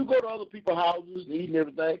 You go to other people's houses and eat and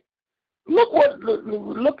everything.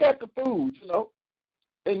 Look at the food,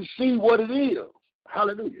 and see what it is.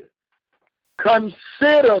 Hallelujah.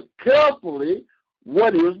 Consider carefully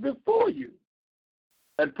what is before you,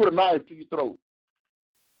 and put a knife to your throat.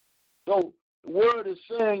 So the word is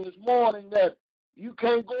saying this morning that you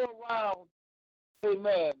can't go around,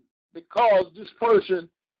 amen, because this person,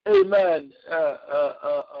 amen,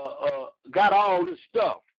 got all this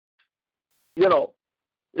stuff.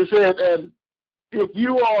 It said, and if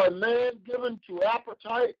you are a man given to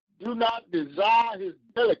appetite, do not desire his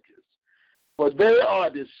delicacies, for they are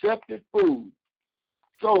deceptive food.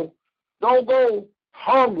 So don't go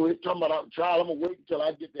hungry, talking about, child, I'm going to wait until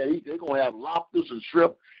I get that eat. They're going to have lobsters and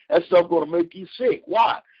shrimp. That stuff going to make you sick.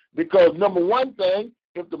 Why? Because number one thing,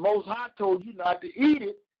 if the Most High told you not to eat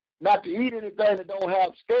it, not to eat anything that don't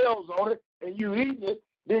have scales on it, and you eating it,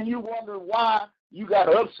 then you wonder why you got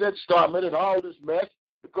an upset stomach and all this mess,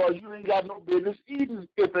 because you ain't got no business eating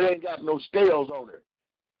if it ain't got no scales on it.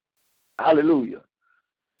 Hallelujah.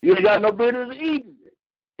 You ain't got no business eating it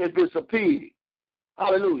if it's a pig.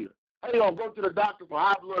 Hallelujah. How you going to go to the doctor for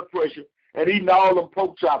high blood pressure and eating all them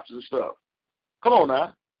pork chops and stuff? Come on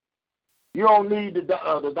now. You don't need the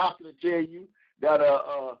doctor to tell you that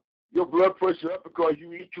your blood pressure up because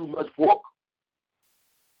you eat too much pork.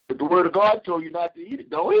 If the word of God told you not to eat it,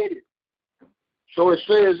 don't eat it. So it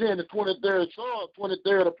says in the 23rd Psalm,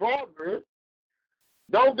 23rd of Proverbs,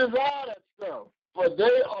 don't desire that stuff, for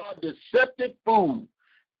they are deceptive food.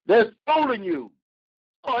 They're fooling you.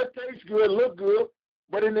 Oh, it tastes good, look good,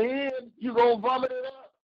 but in the end, you're going to vomit it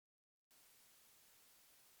up.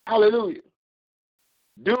 Hallelujah.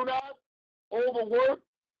 Do not overwork.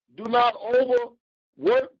 Do not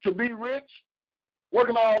overwork to be rich.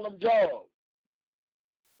 Working all them jobs.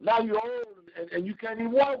 Now you're old and you can't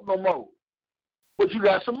even walk no more. But you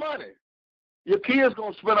got some money. Your kid's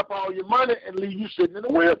going to spend up all your money and leave you sitting in a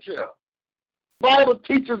wheelchair. The Bible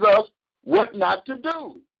teaches us what not to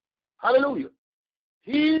do. Hallelujah.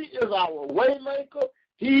 He is our waymaker.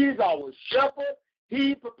 He is our shepherd.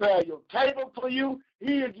 He prepares your table for you.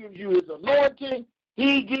 He gives you his anointing.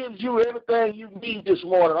 He gives you everything you need this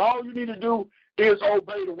morning. All you need to do is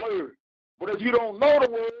obey the word. But if you don't know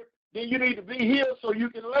the word, then you need to be here so you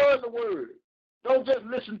can learn the word. Don't just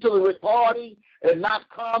listen to the recording and not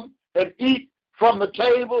come and eat from the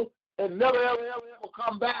table and never, ever, ever, ever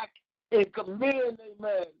come back and commend,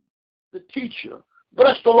 amen, the teacher.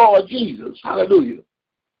 Bless the Lord Jesus. Hallelujah.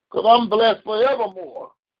 Because I'm blessed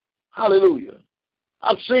forevermore. Hallelujah.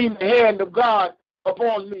 I've seen the hand of God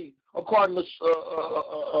upon me, according to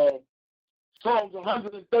Psalms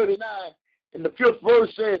 139. And the 5th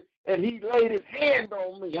verse says, and he laid his hand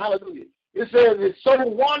on me. Hallelujah. It says it's so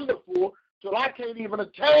wonderful till I can't even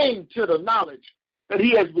attain to the knowledge that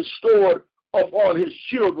he has bestowed upon his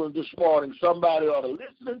children this morning. Somebody ought to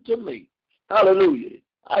listen to me. Hallelujah.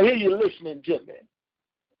 I hear you listening to me.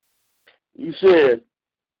 He said,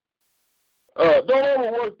 don't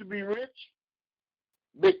overwork to be rich,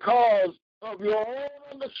 because of your own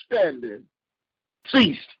understanding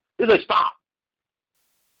ceased. It says stop.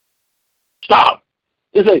 Stop.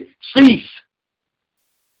 It says cease.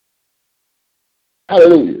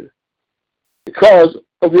 Hallelujah. Because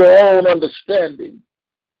of your own understanding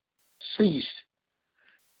ceased.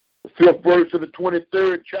 The 5th verse of the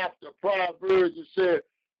 23rd chapter of Proverbs, it said,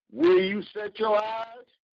 will you set your eyes?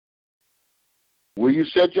 Will you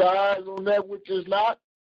set your eyes on that which is not?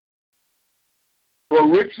 For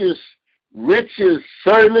riches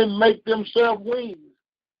certainly make themselves wings,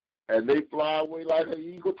 and they fly away like an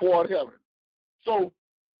eagle toward heaven. So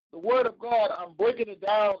the word of God, I'm breaking it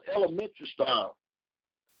down elementary style.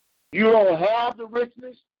 You don't have the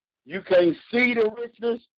richness. You can't see the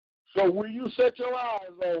richness. So will you set your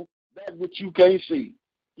eyes on that which you can't see?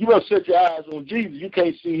 You must set your eyes on Jesus. You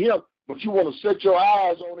can't see him, but you want to set your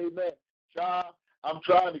eyes on him, man. Child, I'm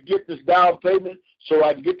trying to get this down payment so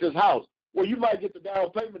I can get this house. Well, you might get the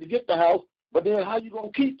down payment to get the house, but then how you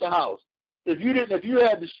going to keep the house? If you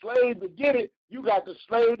had the slave to get it, you got the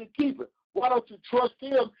slave to keep it. Why don't you trust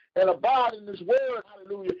him and abide in his word,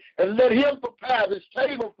 hallelujah, and let him prepare this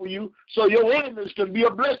table for you so your enemies can be a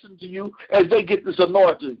blessing to you as they get this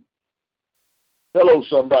anointing. Hello,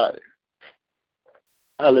 somebody.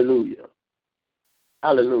 Hallelujah.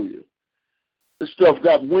 Hallelujah. This stuff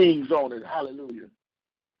got wings on it, hallelujah.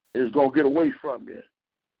 It's going to get away from you.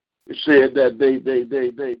 It said that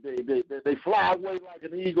they fly away like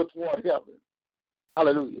an eagle toward heaven.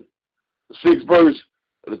 Hallelujah. The 6th verse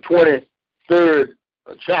of the 23rd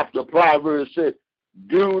chapter of Proverbs said,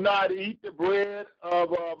 do not eat the bread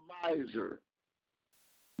of a miser,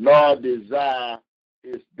 nor desire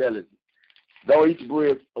its delicacy. Don't eat the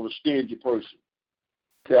bread of a stingy person.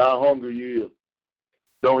 Tell how hungry you is.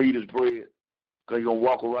 Don't eat his bread, because you're going to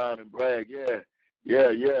walk around and brag. Yeah.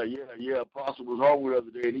 Apostle was hungry the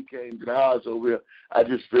other day, and he came to the house over here. I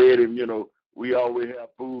just fed him, we always have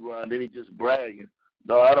food around, then he just bragging.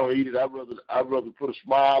 No, I don't eat it. I'd rather put a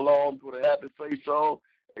smile on, put a happy face on,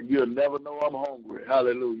 and you'll never know I'm hungry.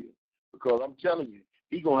 Hallelujah. Because I'm telling you,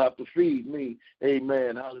 he's going to have to feed me.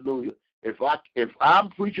 Amen. Hallelujah. If I'm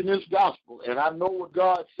preaching this gospel and I know what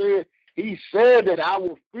God said, he said that I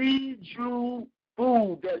will feed you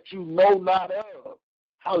food that you know not of.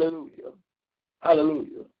 Hallelujah.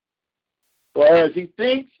 Hallelujah. For as he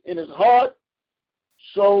thinks in his heart,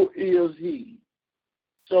 so is he.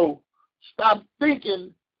 So stop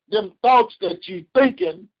thinking them thoughts that you're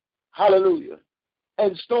thinking. Hallelujah.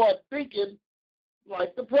 And start thinking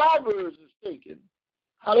like the Proverbs is thinking.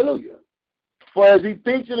 Hallelujah. For as he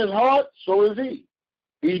thinks in his heart, so is he.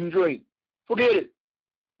 Eat and drink. Forget it.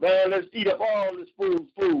 Man, let's eat up all this food.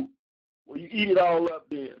 Well, you eat it all up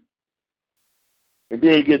then. And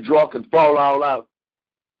then you get drunk and fall all out.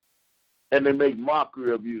 And they make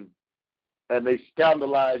mockery of you. And they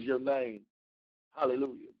scandalize your name.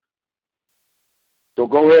 Hallelujah. So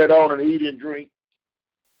go ahead on and eat and drink.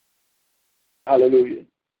 Hallelujah.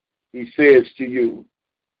 He says to you,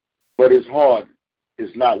 but his heart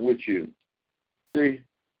is not with you. See,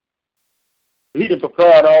 he done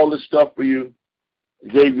prepared all this stuff for you,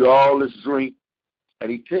 gave you all this drink,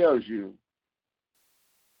 and he tells you,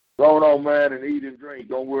 go on, man, and eat and drink.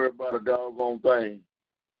 Don't worry about a doggone thing.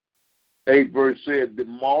 8th verse said, the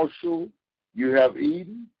morsel you have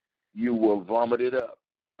eaten, you will vomit it up.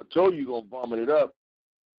 I told you you're going to vomit it up.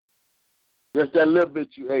 Just that little bit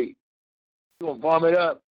you ate. You're going to vomit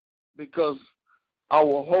up because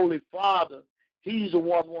our Holy Father, he's the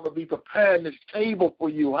one who want to be preparing this table for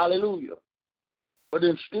you. Hallelujah. But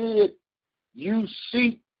instead, you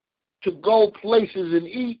seek to go places and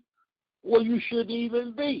eat where you shouldn't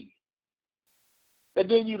even be. And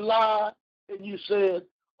then you lie and you said,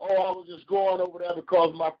 oh, I was just going over there because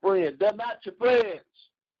of my friends. They're not your friends.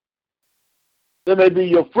 They may be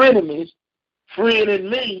your frenemies. Friend in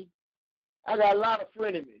me, I got a lot of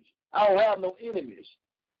frenemies. I don't have no enemies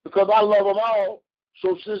because I love them all.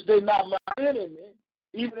 So since they're not my enemy,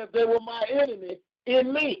 even if they were my enemy,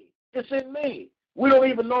 in me, it's in me. We don't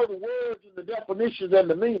even know the words and the definitions and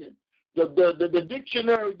the meaning. The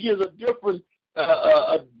dictionary gives a different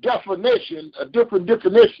definition, a different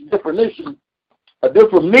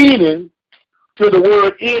meaning to the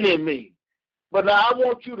word enemy. But now I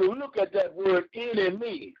want you to look at that word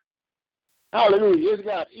enemy. Hallelujah. It's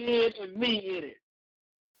got in and me in it.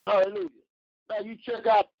 Hallelujah. Now you check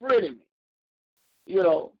out frenemy. It's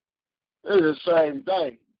the same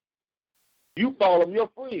thing. You call them your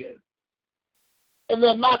friends. And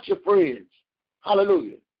they're not your friends.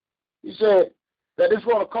 Hallelujah. He said that it's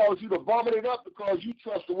going to cause you to vomit it up because you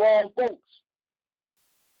trust the wrong folks.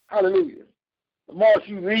 Hallelujah. The marsh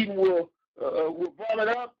you reading will vomit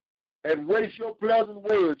up and waste your pleasant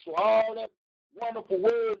words. So all that wonderful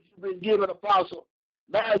words you've been given, Apostle,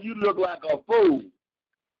 now you look like a fool.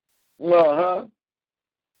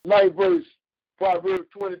 9th verse, Proverbs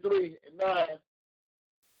 23:9.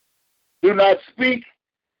 Do not speak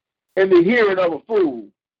in the hearing of a fool,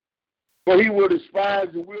 for he will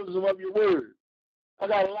despise the wisdom of your words. I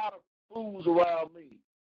got a lot of fools around me,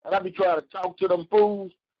 and I be trying to talk to them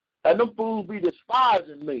fools, and them fools be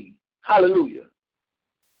despising me. Hallelujah.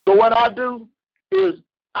 So what I do is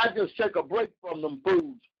I just take a break from them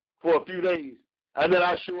fools for a few days, and then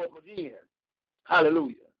I show up again.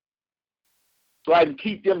 Hallelujah. So I can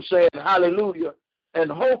keep them saying hallelujah, and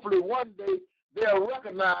hopefully one day they'll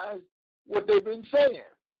recognize what they've been saying.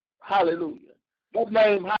 Hallelujah. That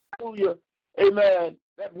name, hallelujah, amen,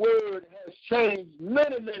 that word has changed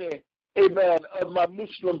many, amen, of my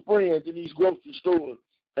Muslim friends in these grocery stores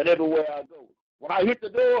and everywhere I go. When I hit the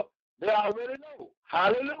door, they already know.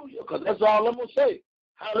 Hallelujah, because that's all I'm going to say.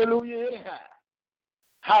 Hallelujah anyhow.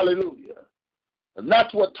 Hallelujah. And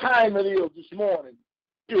that's what time it is this morning.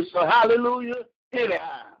 It's a hallelujah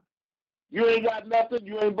anyhow. You ain't got nothing.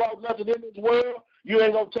 You ain't brought nothing in this world. You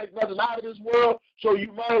ain't going to take nothing out of this world. So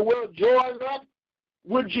you might as well join up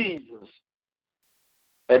with Jesus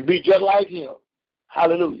and be just like him.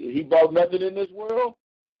 Hallelujah. He brought nothing in this world,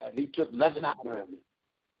 and he took nothing out of it.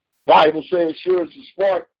 Bible says, sure as the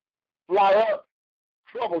spark fly up,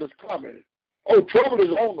 trouble is coming. Oh, trouble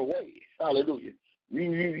is on the way. Hallelujah.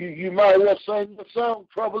 You might well sing the song,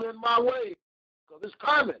 Trouble in My Way, because it's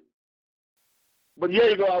coming. But here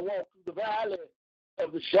you go, I walk through the valley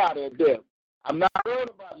of the shadow of death. I'm not worried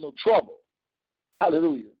about no trouble.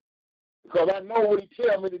 Hallelujah. Because I know what he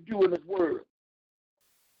tells me to do in his word.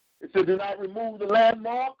 It said, do not remove the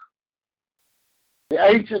landmark, the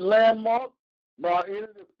ancient landmark, nor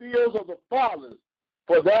enter the fields of the fathers,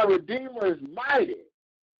 for their Redeemer is mighty.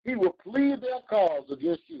 He will plead their cause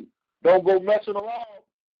against you. Don't go messing around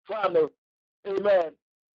trying to, amen,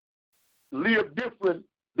 live different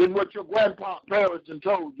than what your grandparents had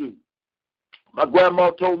told you. My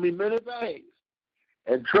grandma told me many things,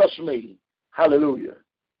 and trust me, hallelujah,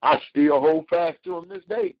 I still hold fast to them this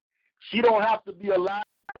day. She don't have to be alive.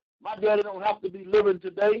 My daddy don't have to be living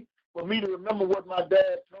today for me to remember what my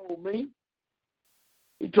dad told me.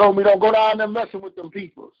 He told me don't go down there messing with them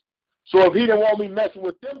people. So if he didn't want me messing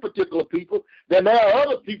with them particular people, then there are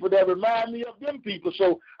other people that remind me of them people.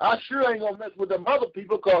 So I sure ain't going to mess with them other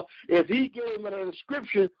people, because if he gave me an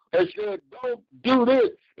inscription and said, don't do this,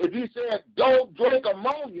 if he said, don't drink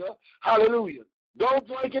ammonia, hallelujah, don't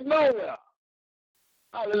drink it nowhere.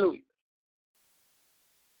 Hallelujah.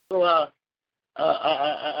 So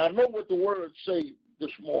I know what the words say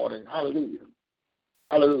this morning. Hallelujah.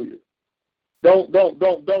 Hallelujah. Don't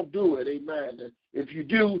do it. Amen. If you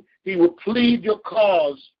do, he will plead your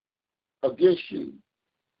cause against you.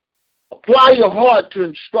 Apply your heart to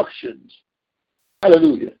instructions.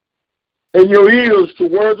 Hallelujah. And your ears to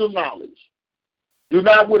words of knowledge. Do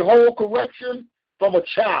not withhold correction from a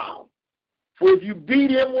child. For if you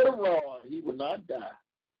beat him with a rod, he will not die.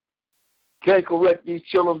 Can't correct these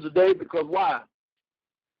children today, because why?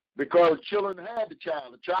 Because children had the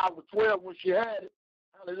child. The child was 12 when she had it.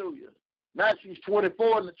 Hallelujah. Now she's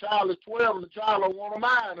 24 and the child is 12 and the child don't want to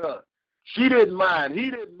mind her. She didn't mind. He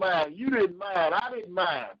didn't mind. You didn't mind. I didn't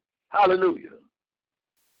mind. Hallelujah.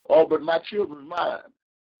 Oh, but my children's mind.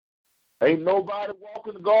 Ain't nobody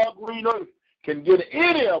walking the God green earth can get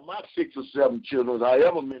any of my 6 or 7 children,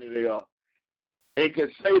 however many they are, and can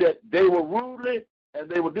say that they were rudely and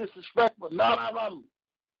they were disrespectful. None of them.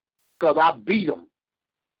 Because I beat them.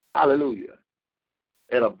 Hallelujah.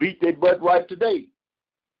 And I beat their butt right today.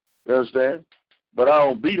 You understand? But I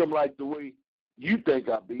don't beat them like the way you think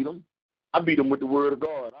I beat them. I beat them with the word of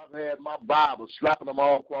God. I've had my Bible, slapping them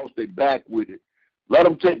all across their back with it. Let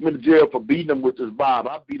them take me to jail for beating them with this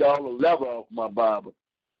Bible. I beat all the leather off my Bible,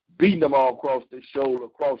 beating them all across their shoulder,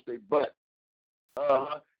 across their butt.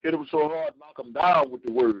 Hit them so hard, knock them down with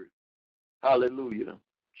the word. Hallelujah.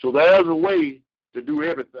 So there's a way to do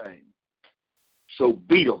everything. So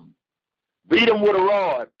beat them. Beat them with a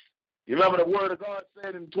rod. You remember the word of God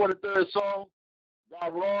said in the 23rd Psalm, thy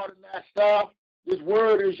rod and thy staff, this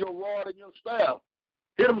word is your rod and your staff.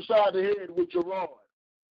 Hit them side the head with your rod.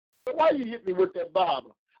 But why you hit me with that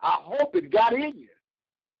Bible? I hope it got in you.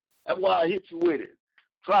 That's why I hit you with it,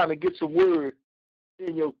 trying to get some word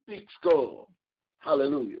in your thick skull.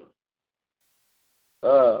 Hallelujah.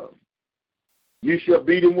 You shall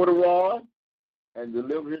beat him with a rod and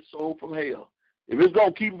deliver his soul from hell. If it's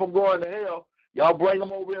going to keep him from going to hell, y'all bring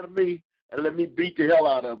him over here to me and let me beat the hell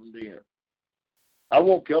out of him then. I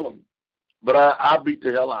won't kill him, but I beat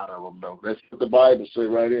the hell out of him, though. That's what the Bible says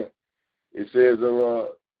right here. It says,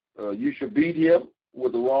 you should beat him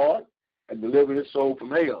with the rod and deliver his soul from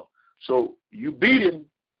hell. So you beat him,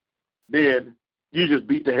 then you just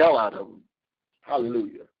beat the hell out of him.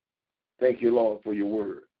 Hallelujah. Thank you, Lord, for your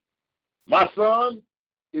word. My son,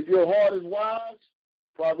 if your heart is wise,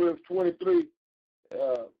 Proverbs 23:15.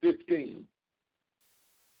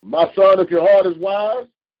 My son, if your heart is wise,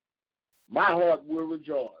 my heart will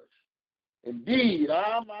rejoice. Indeed,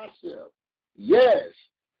 I myself, yes,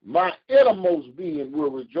 my innermost being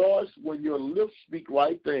will rejoice when your lips speak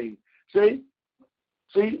right things. See,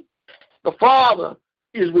 the Father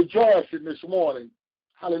is rejoicing this morning,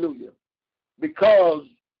 hallelujah, because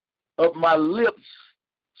of my lips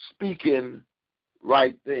speaking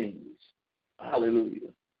right things. Hallelujah.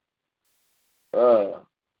 The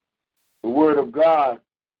word of God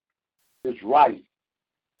is right.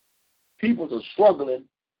 People are struggling,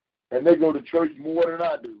 and they go to church more than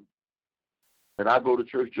I do. And I go to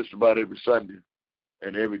church just about every Sunday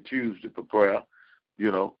and every Tuesday for prayer,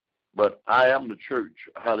 But I am the church.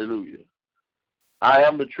 Hallelujah. I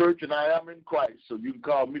am the church, and I am in Christ. So you can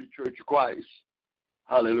call me the Church of Christ.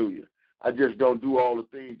 Hallelujah. I just don't do all the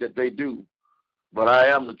things that they do. But I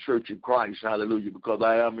am the church in Christ. Hallelujah. Because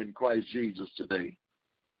I am in Christ Jesus today.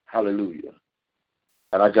 Hallelujah.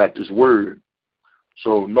 And I got this word.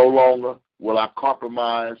 So no longer will I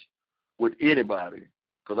compromise with anybody.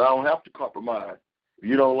 Because I don't have to compromise. If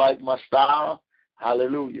you don't like my style,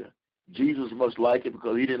 hallelujah, Jesus must like it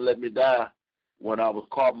because he didn't let me die when I was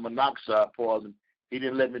carbon monoxide poisoned. He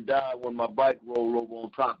didn't let me die when my bike rolled over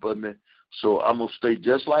on top of me. So I'm going to stay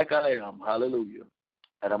just like I am. Hallelujah.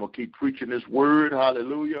 And I'm going to keep preaching this word.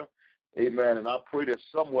 Hallelujah. Amen. And I pray that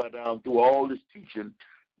somewhere down through all this teaching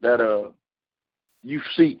that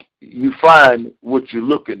you find what you're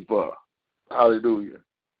looking for. Hallelujah.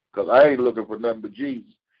 Because I ain't looking for nothing but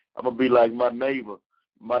Jesus. I'm going to be like my neighbor.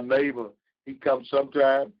 My neighbor, he comes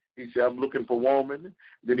sometime. He said, I'm looking for woman.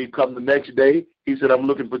 Then he come the next day. He said, I'm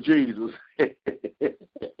looking for Jesus.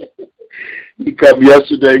 He come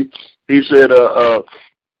yesterday. He said,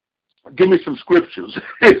 give me some scriptures.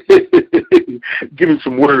 Give me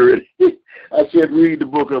some word. I said, read the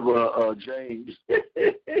book of James.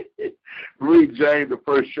 Read James, the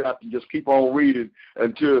first chapter. Just keep on reading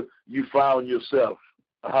until you found yourself.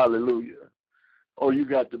 Hallelujah. Oh, you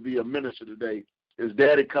got to be a minister today. His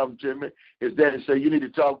daddy come to me. His daddy said, you need to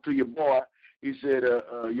talk to your boy. He said,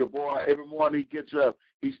 your boy, every morning he gets up,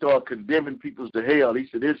 he started condemning people to hell. He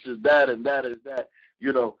said, this is that and that is that,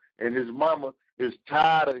 and his mama is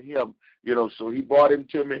tired of him, so he brought him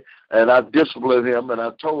to me, and I disciplined him, and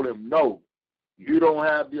I told him, no, you don't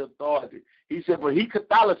have the authority. He said, well, he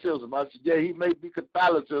Catholicism. I said, yeah, he may be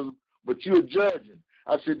Catholicism, but you're judging.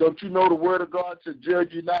 I said, don't you know the word of God said, judge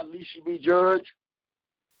you not, lest you be judged?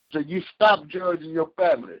 So you stop judging your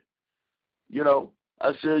family.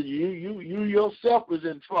 I said, you yourself is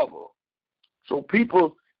in trouble. So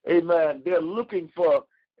people, amen, they're looking for,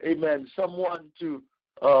 amen, someone to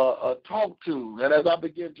talk to. And as I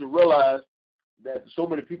begin to realize that so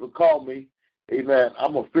many people call me, amen,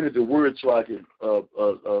 I'm going to finish the word so I can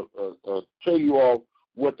tell you all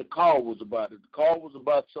what the call was about. The call was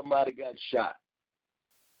about somebody got shot.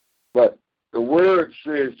 But the word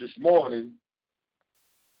says this morning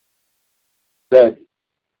that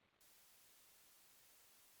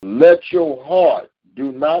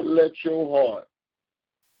do not let your heart.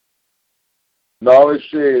 No, it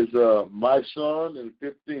says, my son, in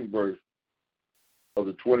the 15th verse of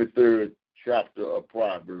the 23rd chapter of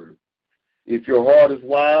Proverbs. If your heart is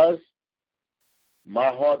wise, my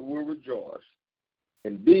heart will rejoice.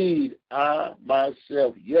 Indeed, I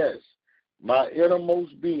myself, yes, my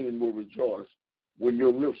innermost being will rejoice when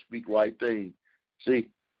your lips speak right things. See,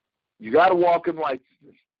 you got to walk in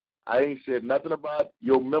righteousness. I ain't said nothing about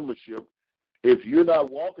your membership. If you're not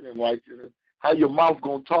walking in righteousness, how your mouth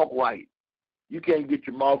going to talk right? You can't get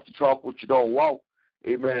your mouth to talk what you don't walk.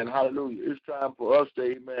 Amen. Hallelujah. It's time for us to,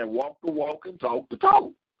 amen, walk the walk and talk the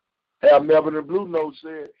talk. Al Melvin and Blue Note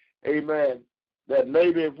said, amen, that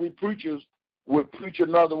maybe if we preachers would preach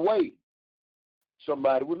another way,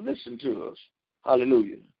 somebody would listen to us.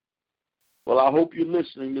 Hallelujah. Well, I hope you're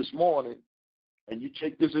listening this morning and you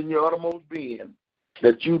take this in your uttermost being,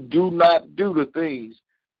 that you do not do the things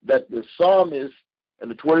that the psalmist in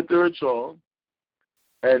the 23rd Psalm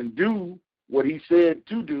and do what he said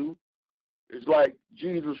to do. Is like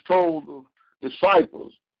Jesus told the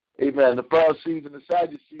disciples, amen, the Pharisees and the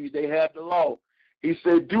Sadducees, they had the law. He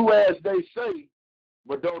said, do as they say,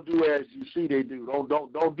 but don't do as you see they do.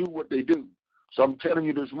 Don't do what they do. So I'm telling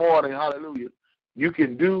you this morning, hallelujah, you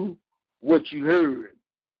can do what you heard,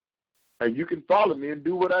 and you can follow me and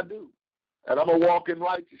do what I do. And I'm going to walk in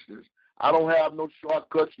righteousness. I don't have no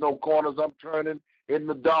shortcuts, no corners I'm turning in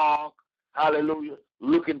the dark. Hallelujah.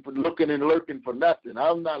 Looking and lurking for nothing.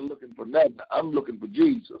 I'm not looking for nothing. I'm looking for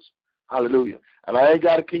Jesus. Hallelujah. And I ain't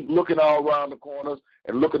got to keep looking all around the corners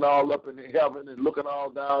and looking all up in heaven and looking all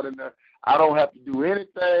down in there. I don't have to do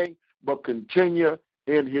anything but continue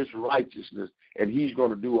in his righteousness. And he's going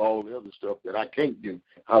to do all the other stuff that I can't do.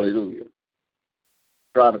 Hallelujah.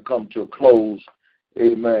 Trying to come to a close.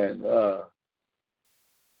 Amen.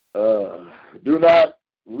 Do not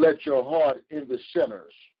let your heart envy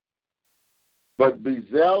sinners, but be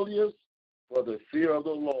zealous for the fear of the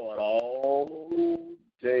Lord all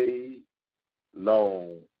day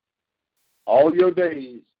long. All your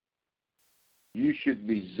days, you should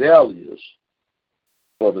be zealous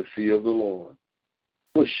for the fear of the Lord.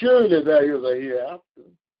 For surely there is a hereafter,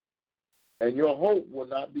 and your hope will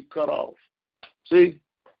not be cut off. See,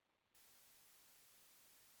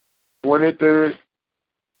 23rd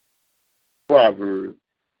Proverbs,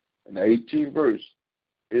 in the 18th verse,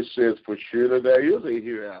 it says, for surely there is a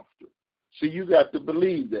hereafter. See, you got to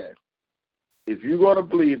believe that. If you're going to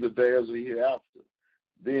believe that there's a hereafter,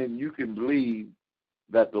 then you can believe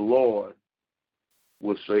that the Lord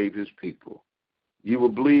will save his people. You will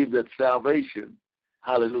believe that salvation,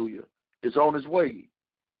 hallelujah, is on its way.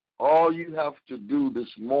 All you have to do this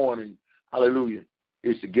morning, hallelujah,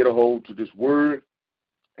 is to get a hold to this word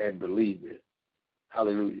and believe it.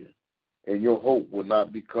 Hallelujah. And your hope will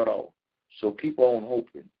not be cut off. So keep on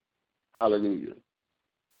hoping. Hallelujah.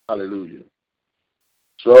 Hallelujah.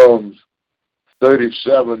 Psalms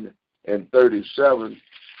 37 and 37,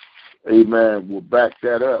 amen, we'll back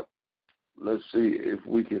that up. Let's see if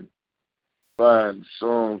we can find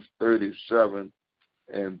Psalms 37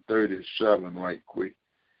 and 37 right quick.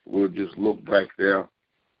 We'll just look back there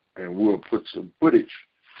and we'll put some footage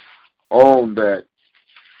on that.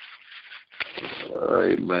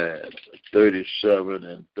 Amen. 37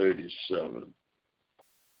 and 37.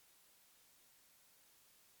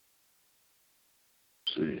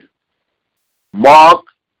 See. Mark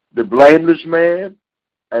the blameless man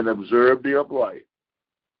and observe the upright,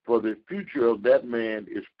 for the future of that man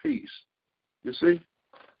is peace. You see?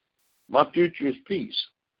 My future is peace.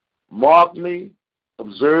 Mark me,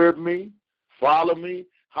 observe me, follow me,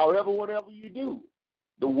 however, whatever you do.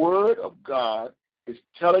 The word of God is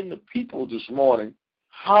telling the people this morning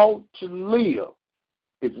how to live.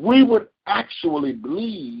 If we would actually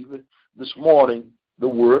believe this morning the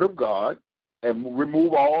word of God and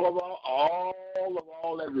remove all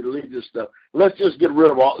that religious stuff, let's just get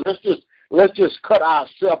rid of all. Let's just cut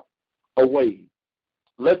ourselves away.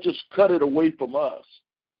 Let's just cut it away from us.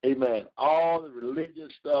 Amen. All the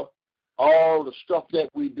religious stuff, all the stuff that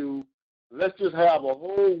we do. Let's just have a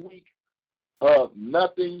whole week of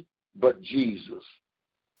nothing but Jesus.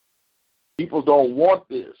 People don't want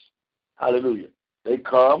this. Hallelujah. They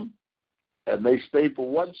come and they stay for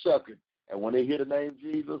 1 second, and when they hear the name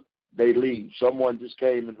Jesus, they leave. Someone just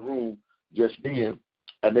came in the room just then,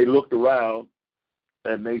 and they looked around,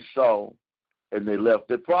 and they saw, and they left.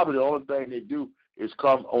 They probably the only thing they do is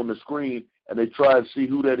come on the screen, and they try and see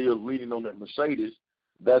who that is leaning on that Mercedes.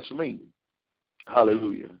 That's me.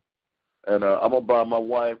 Hallelujah. And I'm gonna buy my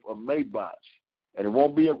wife a Maybach, and it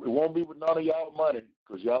won't be with none of y'all money,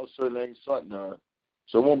 because y'all certainly ain't something on it.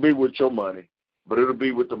 So it won't be with your money, but it'll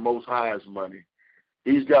be with the Most High's money.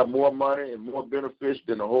 He's got more money and more benefits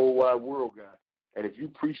than the whole wide world got. And if you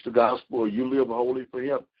preach the gospel or you live holy for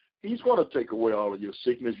him, he's going to take away all of your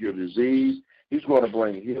sickness, your disease. He's going to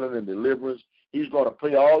bring healing and deliverance. He's going to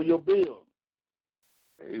pay all your bills.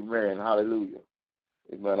 Amen. Hallelujah.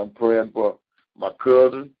 Amen. I'm praying for my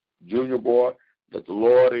cousin, Junior boy, that the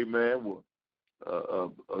Lord, amen, will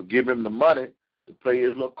give him the money to pay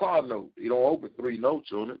his little car note. He don't owe 3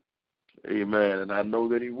 notes on it. Amen. And I know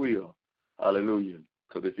that he will. Hallelujah.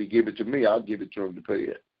 Because if he give it to me, I'll give it to him to pay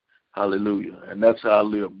it. Hallelujah. And that's how I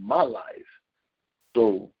live my life.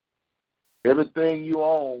 So everything you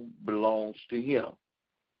own belongs to him.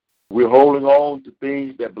 We're holding on to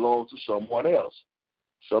things that belong to someone else.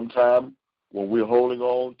 Sometimes when we're holding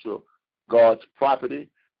on to God's property,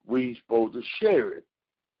 we're supposed to share it.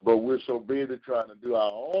 But we're so busy trying to do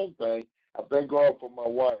our own thing. I thank God for my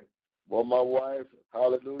wife. Well, my wife,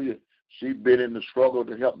 hallelujah, she's been in the struggle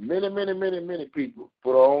to help many, many, many, many people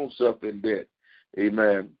put her own self in debt.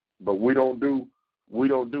 Amen. But we don't do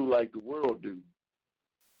like the world do.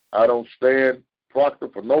 I don't stand proctor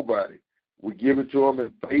for nobody. We give it to them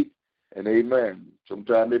in faith, and amen.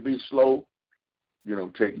 Sometimes they be slow,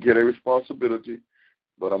 taking care of their responsibility,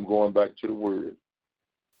 but I'm going back to the word.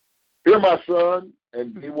 Hear my son,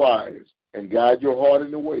 and be wise, and guide your heart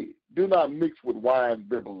in the way. Do not mix with wine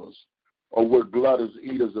bibblers or with gluttons,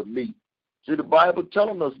 eaters of meat. See, the Bible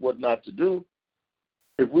telling us what not to do.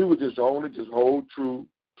 If we would just hold true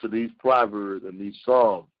to these proverbs and these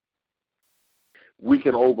songs, we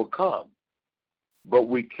can overcome. But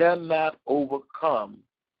we cannot overcome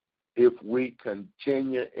if we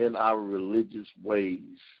continue in our religious ways.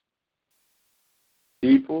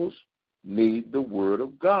 People need the word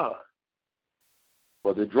of God.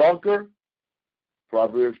 For the drunkard,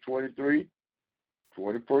 Proverbs 23,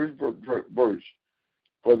 21st verse,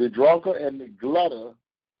 for the drunkard and the glutton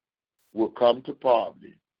will come to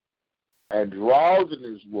poverty, and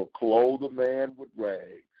drowsiness will clothe a man with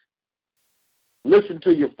rags. Listen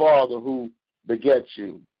to your father who begets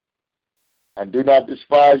you, and do not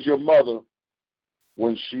despise your mother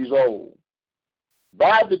when she's old.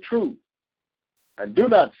 Buy the truth, and do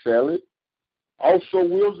not sell it. Also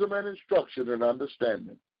wisdom and instruction and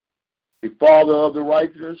understanding. The father of the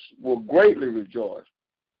righteous will greatly rejoice,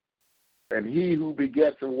 and he who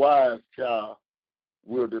begets a wise child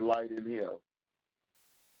will delight in him.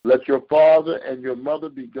 Let your father and your mother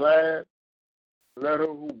be glad. Let her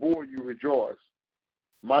who bore you rejoice.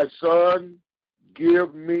 My son,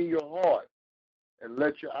 give me your heart, and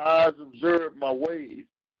let your eyes observe my ways.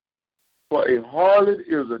 For a harlot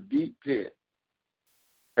is a deep pit,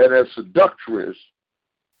 and a seductress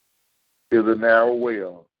is a narrow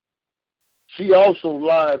well. She also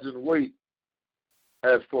lies in wait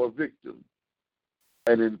as for a victim,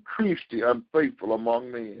 and increase the unfaithful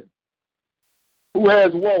among men. who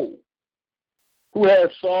has woe, who has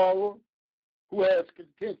sorrow, who has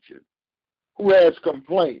contention, who has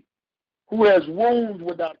complaint, who has wounds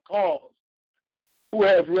without cause, who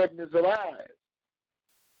has redness of eyes.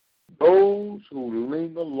 Those who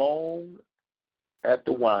linger long at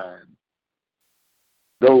the wine,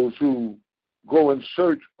 those who go in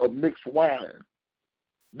search of mixed wine.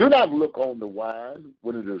 Do not look on the wine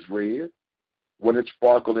when it is red, when it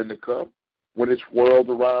sparkles in the cup, when it swirls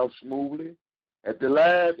around smoothly. At the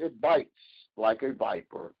last, it bites like a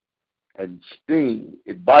viper and stings.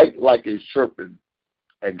 It bites like a serpent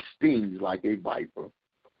and stings like a viper.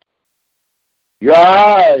 Your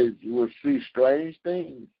eyes will see strange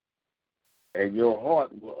things, and your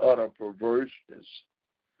heart will utter perverse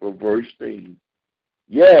things.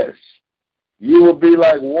 Yes, you will be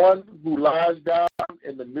like one who lies down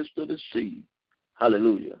in the midst of the sea.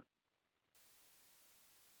 Hallelujah.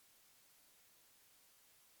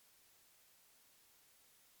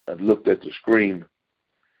 I looked at the screen.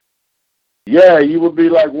 Yeah, you will be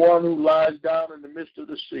like one who lies down in the midst of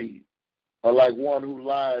the sea, or like one who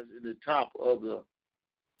lies in the top of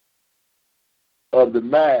the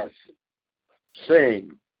mast,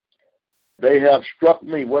 saying, "They have struck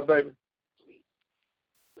me." What, baby?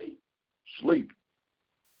 Sleep.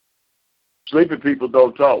 Sleeping people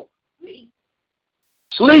don't talk.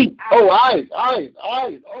 Sleep. Oh, eyes.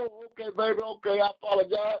 Oh, okay, baby. Okay, I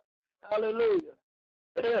apologize. Hallelujah.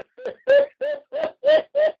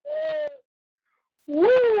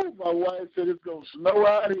 Woo! My wife said it's going to snow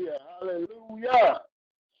out here. Hallelujah.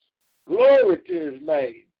 Glory to his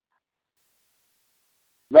name.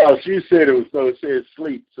 No, she said it said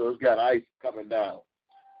sleep, so it's got ice coming down.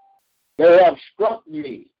 They have struck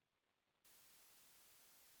me,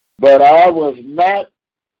 but I was not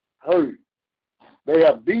hurt. They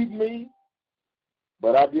have beat me,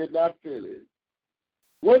 but I did not feel it.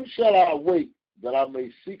 When shall I wake that I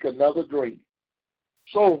may seek another drink?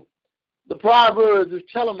 So the Proverbs is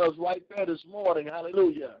telling us right there this morning,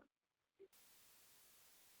 hallelujah,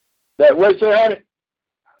 that wait, say, honey,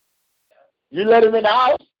 you let him in the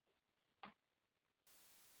house?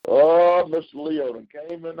 Oh, Mr. Leo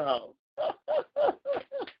came in the house.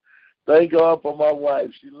 Thank God for my wife.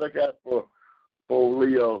 She look out for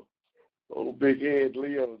Leo. Old big head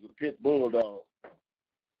Leo is a pit bulldog.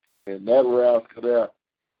 And that rascal there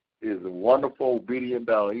is a wonderful, obedient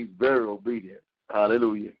dog. He's very obedient.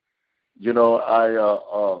 Hallelujah. You know,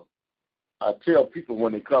 I tell people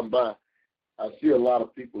when they come by, I see a lot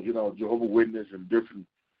of people, you know, Jehovah's Witness and different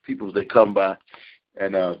people they come by,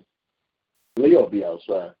 and Leo be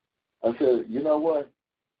outside. I said, you know what?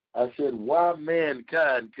 I said, why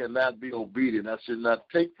mankind cannot be obedient? I said, now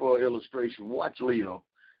take for illustration, watch Leo.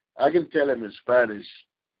 I can tell him in Spanish,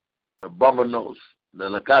 vámonos de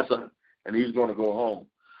la casa, and he's going to go home.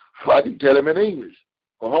 So I can tell him in English,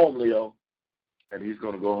 go home, Leo, and he's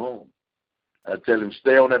going to go home. I tell him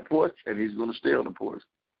stay on that porch, and he's going to stay on the porch.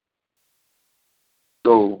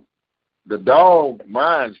 So the dog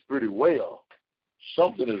minds pretty well.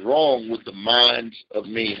 Something is wrong with the minds of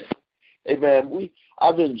men. Amen.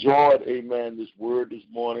 I've enjoyed, amen, this word this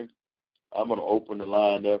morning. I'm going to open the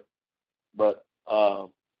line up. But I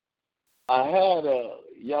had a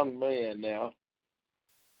young man now.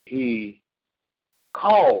 He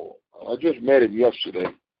called. I just met him yesterday.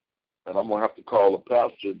 And I'm going to have to call the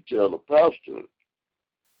pastor and tell the pastor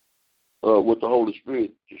what the Holy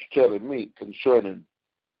Spirit is telling me concerning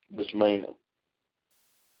this man.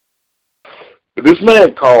 But this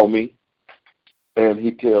man called me, and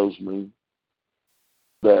he tells me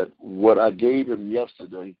that what I gave him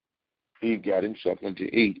yesterday, he got him something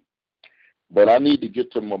to eat. But I need to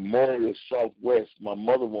get to Memorial Southwest. My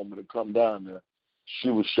mother wanted me to come down there. She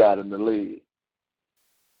was shot in the leg.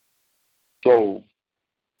 So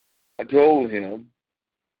I told him,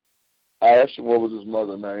 I asked him what was his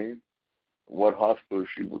mother's name, what hospital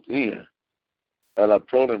she was in. And I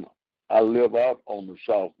told him I live out on the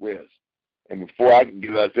Southwest. And before I can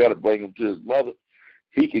get out there to bring him to his mother,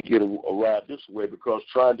 he could get a ride this way, because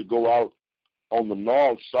trying to go out on the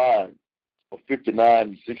north side of 59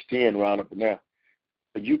 and 610 round up in there,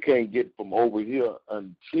 but you can't get from over here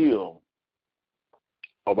until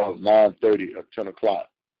about 9:30 or 10 o'clock,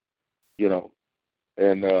 you know.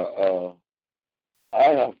 And I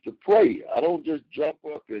have to pray. I don't just jump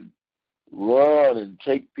up and run and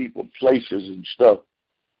take people places and stuff,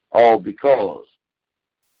 all because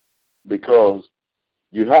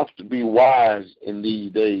you have to be wise in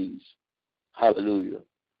these days. Hallelujah.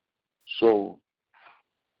 So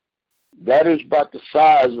that is about the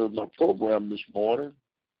size of my program this morning.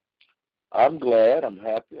 I'm glad. I'm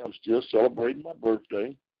happy. I'm still celebrating my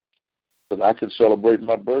birthday. Because I can celebrate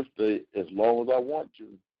my birthday as long as I want to.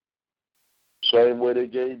 Same way they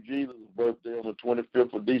gave Jesus a birthday on the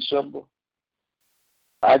 25th of December,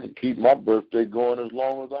 I can keep my birthday going as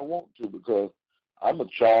long as I want to because I'm a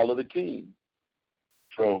child of the King.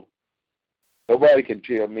 So nobody can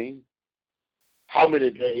tell me how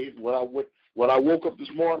many days. When I woke up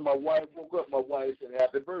this morning, my wife woke up. My wife said,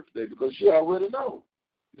 "Happy birthday," because she already know.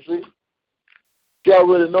 You see, she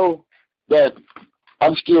already know that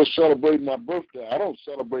I'm still celebrating my birthday. I don't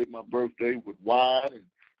celebrate my birthday with wine and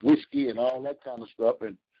whiskey and all that kind of stuff,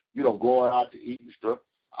 and going out to eat and stuff.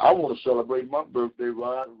 I want to celebrate my birthday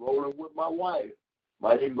riding, rolling with my wife.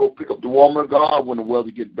 Might even go pick up the woman of God when the weather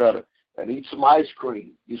gets better and eat some ice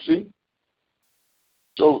cream. You see?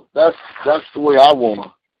 So that's the way I want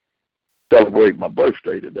to celebrate my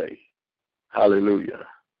birthday today. Hallelujah.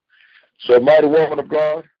 So, mighty woman of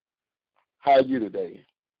God, how are you today?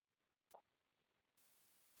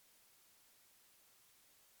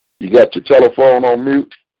 You got your telephone on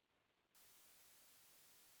mute?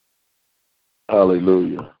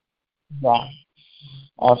 Hallelujah. Yeah.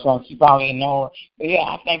 Also, keep on ignoring. But yeah,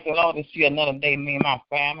 I thank the Lord to see another day, me and my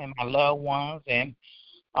family and my loved ones. And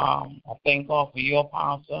I thank God for your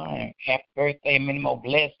apostle and happy birthday, many more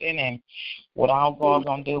blessings. And what all God's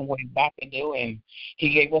going to do, what He's about to do. And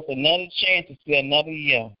He gave us another chance to see another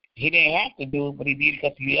year. He didn't have to do it, but He did it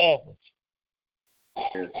because He loves us.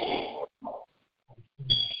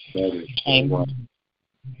 That is Amen.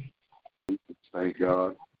 Thank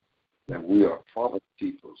God that we are promise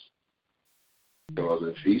keepers. Because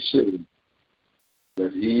if He said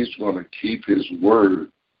that He's going to keep His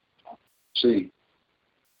word, see,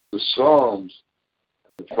 the Psalms,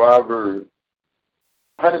 the Proverbs.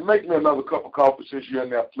 Honey, make me another cup of coffee since you're in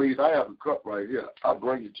there, please. I have a cup right here. I'll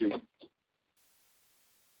bring it to you.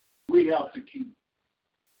 We have to keep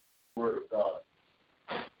the word of God.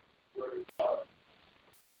 Word of God.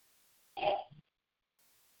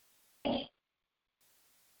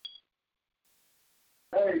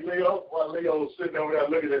 Hey, Leo. While Leo's sitting over there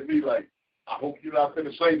looking at me like, I hope you're not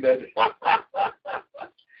going to say that.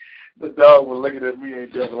 The dog was looking at me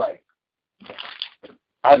and just like,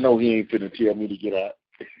 I know he ain't finna tell me to get out.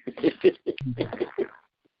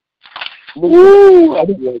 Woo!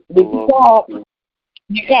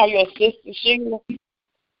 You call your sister Sheila?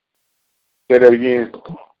 Say that again.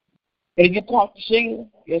 Did you talk to Sheila,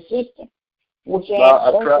 your sister?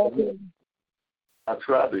 I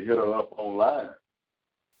tried to hit her up online.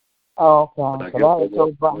 Oh, okay. I call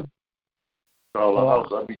her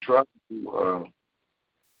house. I be trying to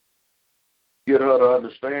get her to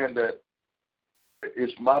understand that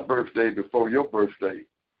it's my birthday before your birthday.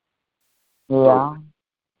 Yeah. So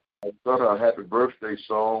I sent her a happy birthday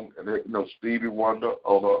song, and Stevie Wonder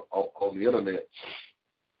on the internet.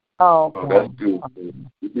 Oh, okay. So that's good.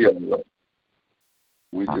 Yeah.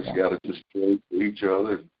 We just got to just pray for each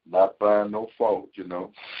other and not find no fault, Did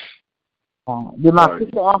my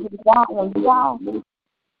sister answer the phone when you call?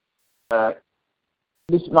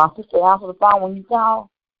 Did my sister answer the phone when you call?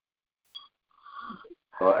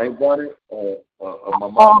 Ain't got it? My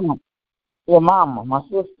mama? Your mama, my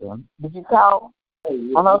sister. Did you call?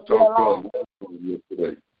 On her cell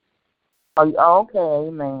yesterday. Oh, okay.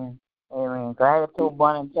 Amen. Amen. So I had to tell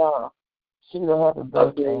Bunny and tell her Sheila happy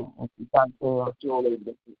birthday. And she talked to her. I told her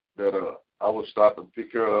that I would stop and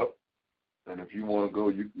pick her up. And if you want to go,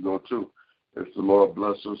 you can go too. If the Lord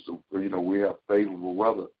bless us, we have favorable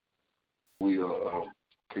weather, we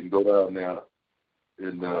can go down there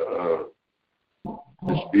and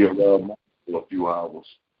just be around for a few hours.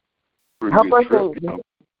 Her birthday,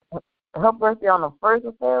 her birthday on the 1st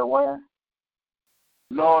of February?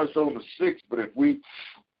 No, it's on the 6th, but if we...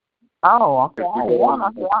 Oh, okay.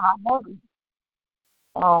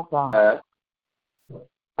 Okay.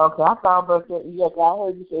 Okay, I thought birthday. Yes, I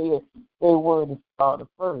heard you say February the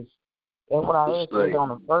 1st. That's what I heard. It's on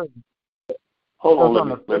the 1st. Hold on,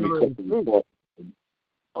 let me cut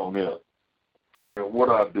on here. And what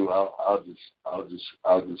I'll do, I'll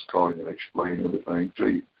just call you and explain everything to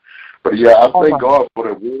you. But yeah, I thank God for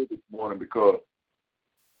that word this morning, because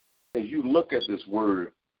as you look at this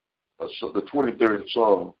word, the 23rd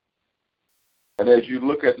Psalm, and as you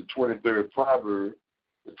look at the 23rd Proverb,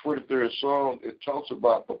 the 23rd Psalm, it talks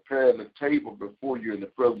about preparing the table before you in the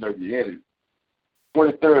presence of your enemy.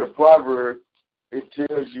 23rd Proverb, it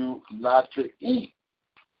tells you not to eat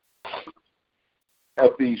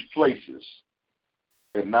at these places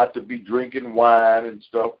and not to be drinking wine and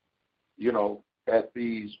stuff, at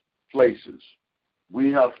these places.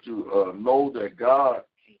 We have to know that God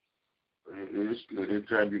is good.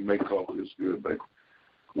 Anytime you make coffee, it's good, baby.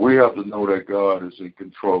 We have to know that God is in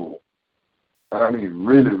control. I mean,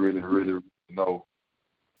 really, really, really know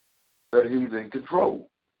that he's in control.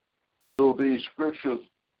 So these scriptures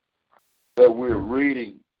that we're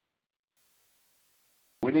reading,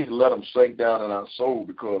 we need to let them sink down in our soul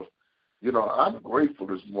because, I'm grateful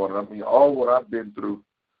this morning. I mean, all what I've been through,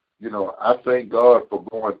 I thank God for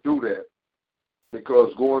going through that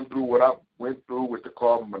because going through what I went through with the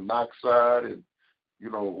carbon monoxide and,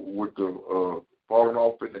 with the falling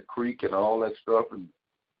off in the creek and all that stuff and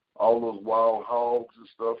all those wild hogs and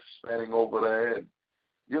stuff standing over there. And,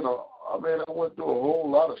 I went through a whole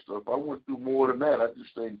lot of stuff. I went through more than that. I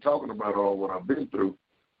just ain't talking about all what I've been through.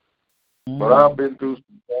 Mm-hmm. But I've been through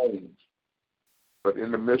some things. But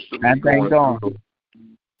in the midst of me going through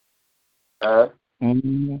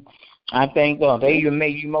I thank God. They even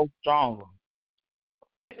made you more stronger.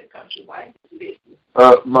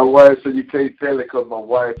 My wife said you can't tell it because my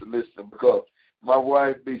wife is listening because my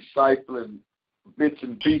wife be siphoning bits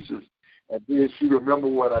and pieces, and then she remember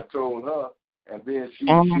what I told her, and then she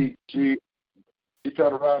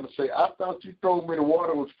turned around and say, "I thought you told me the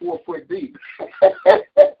water was 4 foot deep."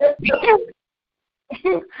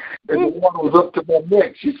 And the water was up to my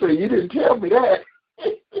neck. She said, "You didn't tell me that."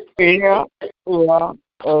 Yeah.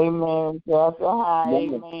 Amen. That's a high.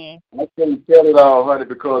 Amen. I can't tell it all, honey,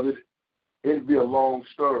 because it'd be a long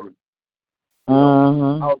story.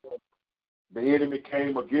 The enemy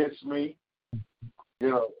came against me,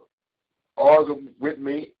 argued with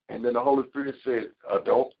me, and then the Holy Spirit said,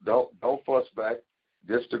 "Don't fuss back.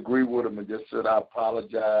 Just agree with him," and just said, "I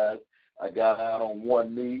apologize." I got out on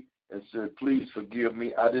one knee and said, "Please forgive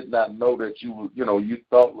me. I did not know that you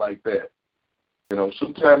thought like that."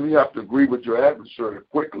 Sometimes you have to agree with your adversary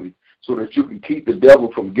quickly so that you can keep the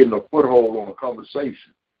devil from getting a foothold on a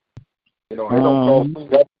conversation. It don't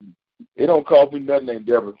cost me nothing,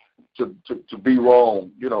 endeavor to be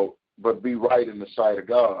wrong, but be right in the sight of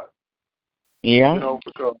God. Yeah.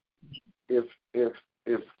 Because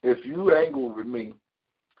if you angry with me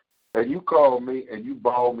and you call me and you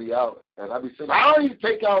bawl me out and I be saying, "I don't even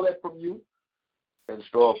take all that from you," and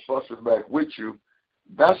start fussing back with you,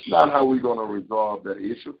 that's not how we're going to resolve that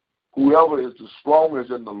issue. Whoever is the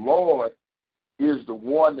strongest in the Lord is the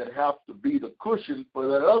one that has to be the cushion for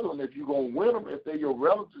that other one. If you're going to win them, if they're your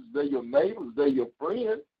relatives, they're your neighbors, they're your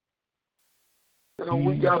friends,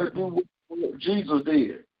 we got to do what Jesus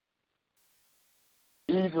did.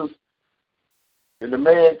 Jesus, and the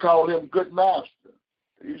man called him good master.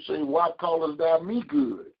 You say, "Why callest thou me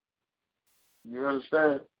good?" You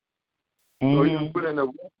understand? So he was put in a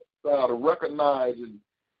reconcile to recognize and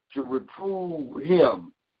to reprove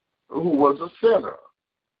him who was a sinner.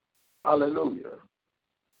 Hallelujah.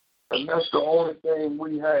 And that's the only thing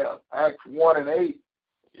we have. Acts 1 and 8.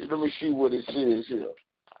 Let me see what it says here.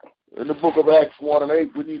 In the book of Acts 1 and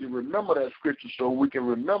 8, we need to remember that scripture so we can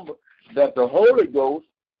remember that the Holy Ghost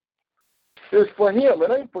is for him.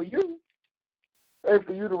 It ain't for you. It ain't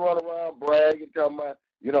for you to run around bragging, talking about,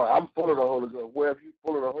 I'm full of the Holy Ghost. Well, if you're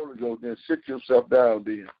full of the Holy Ghost, then sit yourself down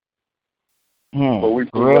then. But we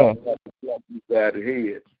forgot to slap you side of the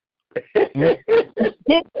head.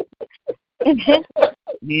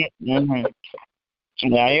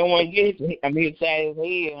 Now, you don't want to get his side of his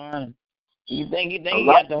head, honey. You think he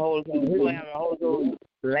got the Holy Ghost. He don't have the Holy Ghost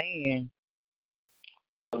playing.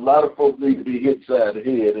 A lot of folks need to be hit side of the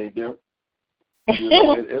head, ain't there?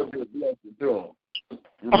 It'll be a blessing to them.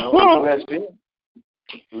 Bless him.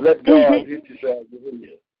 Let God hit you side of the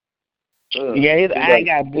head. Yeah, his eye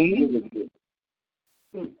got big.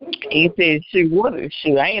 He said,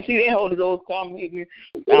 shoot, I ain't see that Holy Ghost come here.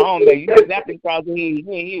 I don't know, you slapped him across the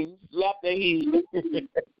head. You slapped the head.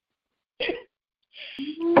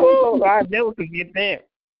 Oh, I'll never forget that.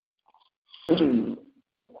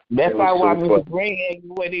 That's why Mr. Green ain't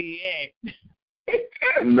what he ain't.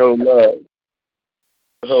 No love.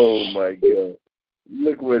 Oh, my God.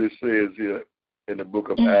 Look what it says here in the book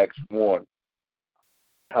of Acts 1.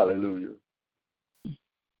 Hallelujah.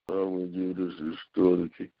 Oh, when Judas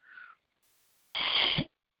restored it.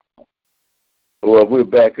 Well, we're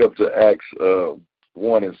back up to Acts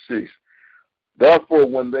 1 and 6. Therefore,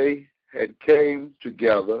 when they had came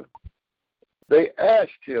together, they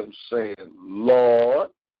asked him, saying, "Lord,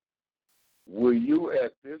 will you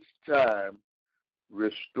at this time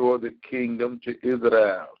restore the kingdom to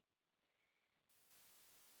Israel?"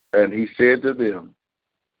 And he said to them,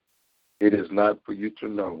 "It is not for you to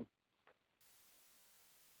know.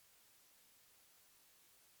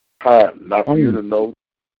 Time, not for you to know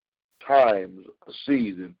times, a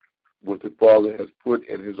season, what the Father has put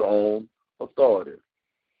in his own authority."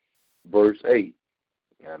 Verse 8,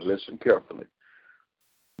 and listen carefully.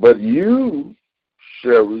 "But you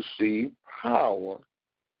shall receive power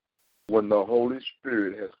when the Holy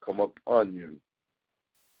Spirit has come upon you.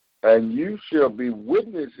 And you shall be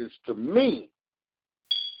witnesses to me,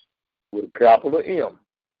 with a capital M,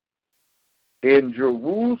 in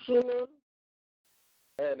Jerusalem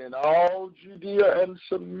and in all Judea and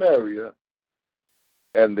Samaria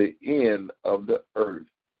and the end of the earth.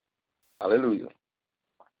 Hallelujah.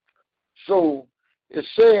 So it's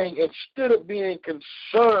saying, instead of being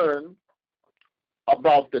concerned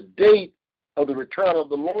about the date of the return of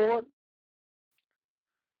the Lord,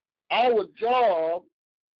 our job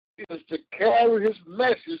is to carry his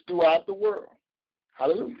message throughout the world.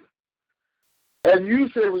 Hallelujah. And you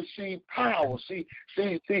shall receive power. See,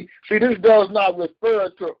 this does not refer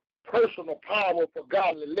to personal power for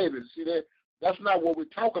godly living. See, that's not what we're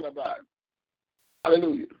talking about.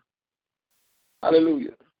 Hallelujah.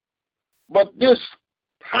 Hallelujah. But this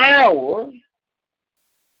power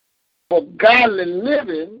for godly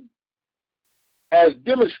living as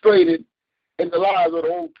demonstrated in the lives of the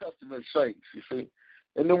Old Testament saints, you see.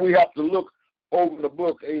 And then we have to look over the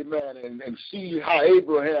book, amen, and see how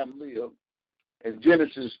Abraham lived in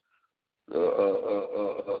Genesis,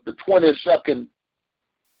 the 22nd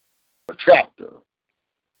chapter.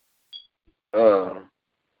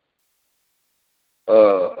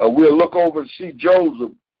 We'll look over and see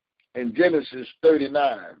Joseph in Genesis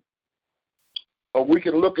 39. Or we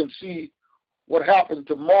can look and see what happened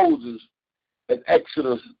to Moses in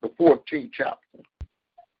Exodus, the 14th chapter.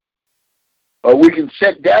 Or we can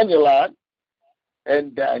check Daniel out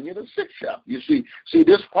and Daniel, the 6th chapter. You see,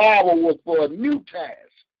 this power was for a new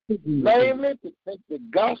task, namely to take the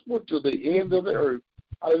gospel to the end of the earth.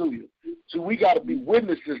 Hallelujah. So we got to be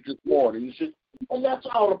witnesses this morning, you see. And that's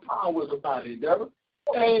all the power is about it, devil.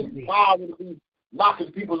 It ain't power to be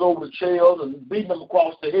knocking people over the chairs and beating them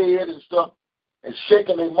across the head and stuff and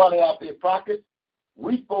shaking their money out their pocket.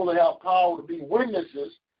 We supposed to have power to be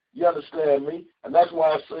witnesses, you understand me? And that's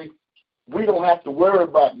why I say we don't have to worry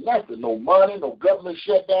about nothing, no money, no government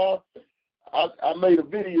shutdown. I made a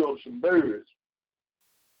video of some birds.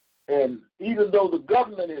 And even though the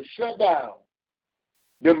government is shut down,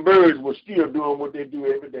 them birds were still doing what they do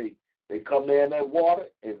every day. They come there in that water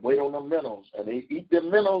and wait on them minnows, and they eat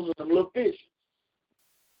them minnows and them little fish.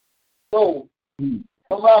 So,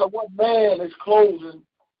 no matter what man is closing,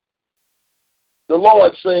 the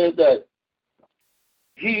Lord said that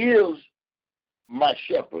he is my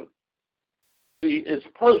shepherd. See, it's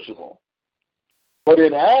personal. But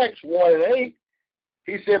in Acts 1:8,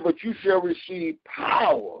 he said, but you shall receive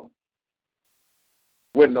power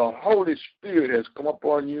when the Holy Spirit has come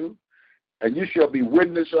upon you, and you shall be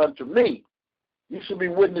witness unto me. You shall be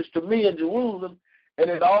witness to me in Jerusalem and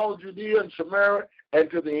in all Judea and Samaria and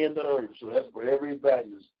to the end of the earth. So that's for every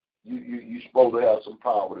evangelist. You're supposed to have some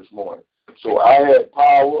power this morning. So I had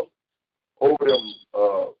power over them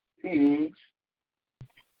pigs.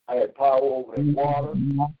 I had power over the water.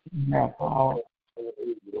 I had power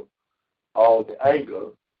over all the anger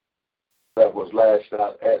that was lashed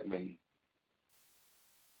out at me.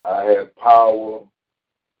 I had power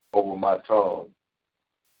over my tongue.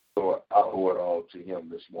 So I owe it all to him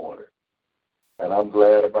this morning. And I'm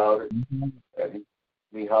glad about it. And he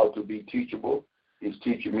taught me how to be teachable. He's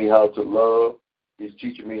teaching me how to love. He's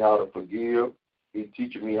teaching me how to forgive. He's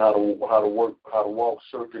teaching me how to work, how to walk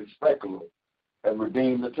circumspectly and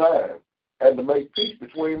redeem the time and to make peace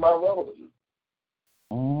between my relatives.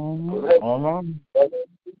 Some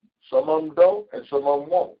of them don't and some of them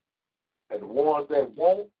won't. And the ones that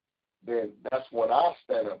won't, then that's when I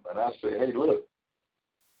stand up and I say, hey, look,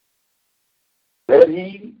 that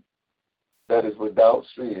he that is without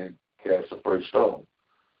sin cast the first stone.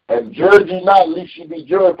 And judge ye not, lest ye be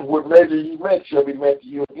judged, for what measure ye met shall be met to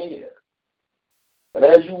you again. And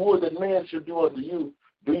as you would that men should do unto you,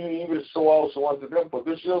 do you even so also unto them? For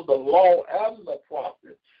this is the law and the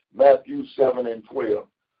prophet. Matthew 7:12.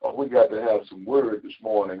 Oh, we got to have some word this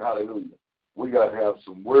morning. Hallelujah. We got to have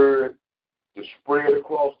some word to spread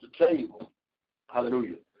across the table.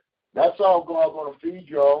 Hallelujah. That's all God's going to feed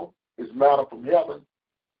y'all is manna from heaven.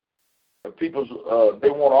 And people, they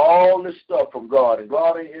want all this stuff from God, and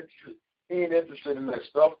God ain't interested in that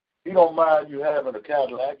stuff. He don't mind you having a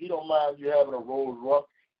Cadillac. He don't mind you having a Rolls Royce.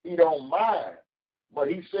 He don't mind. But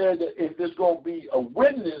he said that if there's going to be a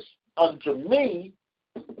witness unto me,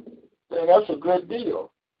 then that's a good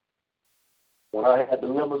deal. When I had the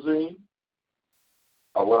limousine,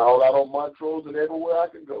 I went all out on Montrose and everywhere I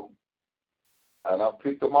could go. And I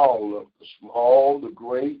picked them all up, the small, the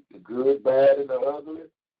great, the good, bad, and the ugly,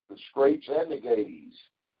 the straights and the gays.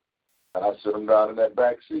 And I sit them down in that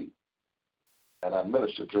back seat. And I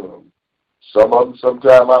minister to them. Some of them,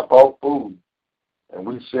 sometimes I bought food. And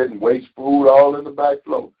we sit and waste food all in the back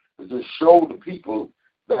floor. to just show the people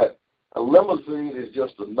that a limousine is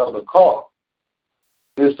just another car.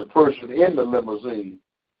 It's the person in the limousine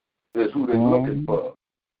is who they're looking for.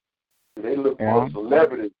 They look for a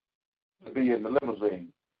celebrity to be in the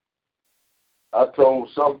limousine. I told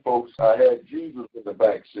some folks I had Jesus in the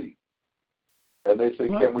back seat. And they said,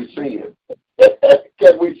 can we see him?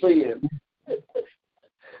 Can we see him?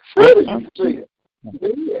 Sure, you see him.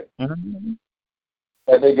 Yeah.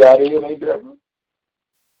 And they got in, ain't they?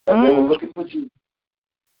 And they were looking for Jesus.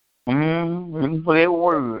 Looking for their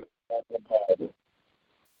word.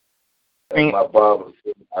 And my Bible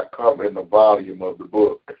said, I come in the volume of the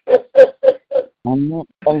book. And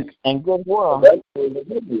guess what? That's being a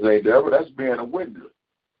witness, ain't there? That's being a witness.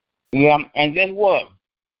 Yeah, and guess what?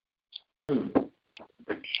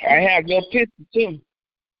 I have your picture too.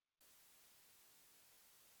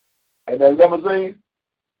 And that limousine?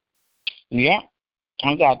 Yeah.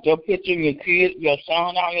 I got your picture, your kid, your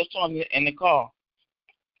son, all your son in the car.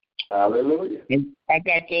 Hallelujah. And I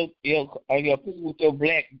got your picture with your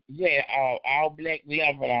black, all black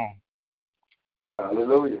leather on.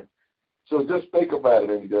 Hallelujah. So just think about it,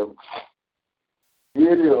 Angel.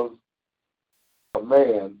 Here it is. A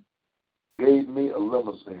man gave me a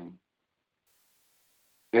limousine,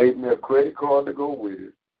 gave me a credit card to go with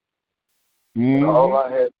it. And all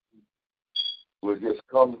I had was just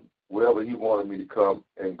come wherever he wanted me to come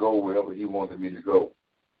and go wherever he wanted me to go.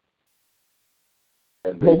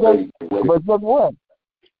 And they but guess what?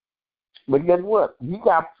 But guess what? You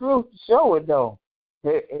got proof to show it, though.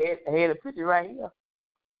 They had a picture right here.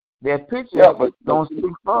 That picture don't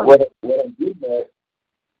speak for you. What I'm getting at,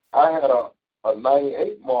 I had a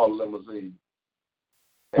 98 model limousine,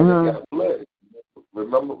 and it got flooded.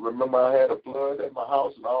 Remember I had a flood at my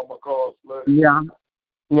house and all my cars flooded? Yeah.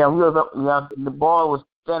 Yeah, the boy was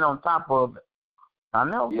standing on top of it. I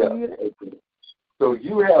know. Yeah. So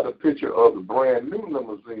you had a picture of the brand new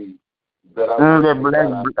limousine that I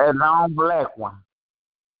that long black one.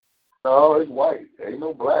 No, it's white. Ain't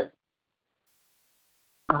no black.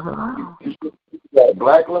 You got a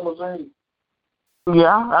black limousine?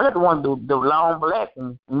 Yeah, I got the one, the long black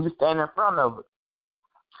one, and you stand in front of it.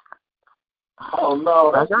 Oh,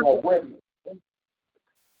 no, that's my wedding.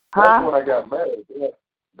 That's when I got married. Yeah.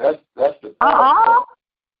 That's the time.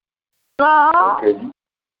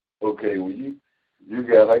 Okay,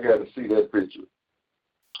 well I got to see that picture.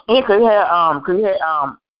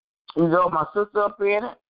 Yeah, you know, my sister up in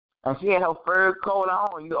it, and she had her fur coat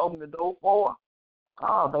on, and you opened the door for her.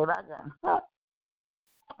 Oh, baby,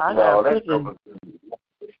 I got a picture.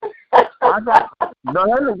 Don't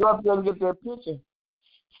let me go up there and get that picture.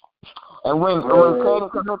 And when Kaden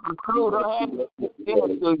comes up to school, don't have to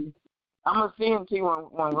send it to you. I'm going to send it to you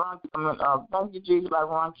when Ron comes in. Thank you, Jesus, like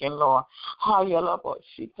Ron can, Lord.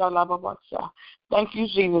 Thank you,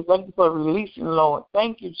 Jesus. Thank you for releasing, Lord.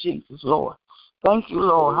 Thank you, Jesus, Lord. Thank you,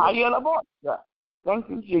 Lord. Thank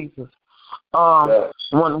you, Jesus.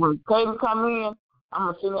 When Kaden come in, I'm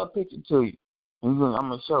going to send that picture to you. And then I'm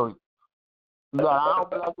going to show you. You got all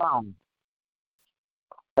black on.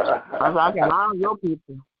 I got all your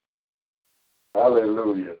people.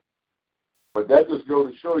 Hallelujah. But that just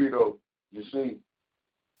goes to show you, though, you see,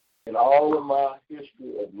 in all of my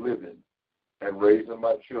history of living and raising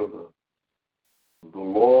my children, the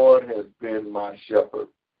Lord has been my shepherd.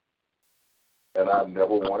 And I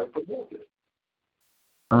never wanted for nothing.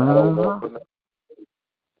 I don't want for nothing.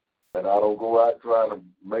 And I don't go out trying to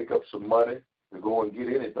make up some money to go and get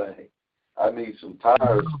anything. I need some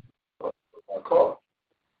tires for my car.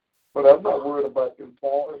 But I'm not worried about them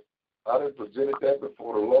tires. I done presented that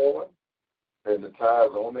before the Lord, and the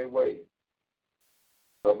tires are on their way.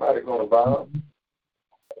 Somebody's going to buy them.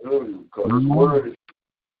 Because His word is,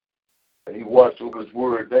 and He watched over His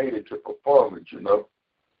word daily to perform it, you know.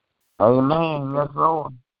 Amen. Yes,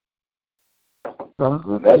 Lord.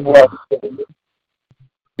 That's why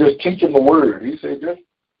just teach them the word. He said,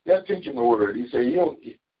 just teach them the word. He said,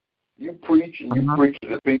 you preach and you preach to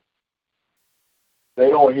the people. They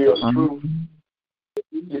don't hear the truth.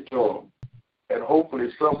 You get to them. And hopefully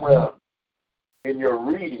somewhere in your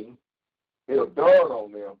reading, it'll dawn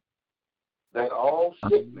on them that all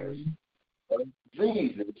sickness and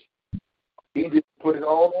diseases, He didn't put it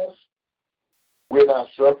on us. We're not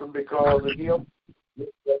suffering because of Him. We're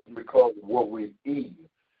suffering because of what we eat.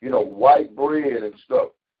 You know, white bread and stuff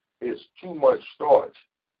is too much starch.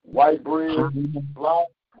 White bread, flour.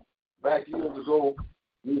 Back years ago,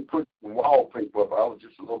 we put wallpaper up. I was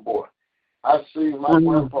just a little boy. I see my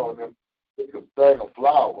grandpa and them take a thing of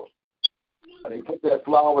flour, and they put that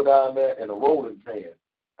flour down there in a rolling pan.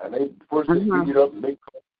 And they first they pick it up and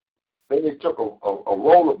Then they took a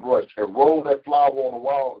roller brush and rolled that flower on the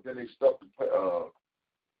wall. Then they stuck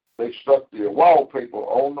the wallpaper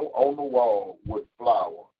on the wall with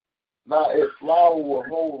flour. Now, if flour will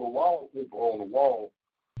hold the wallpaper on the wall,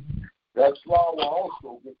 that flour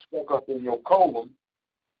also gets stuck up in your colon,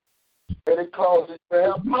 and it causes it to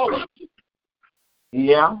have polyps.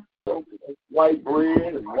 Yeah. So, white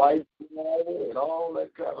bread and white flour and all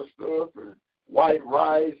that kind of stuff, and white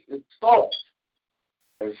rice, it's starch.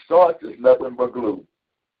 And starch is nothing but glue.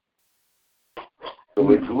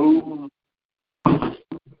 So it glues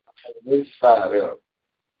this side up.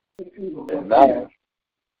 And now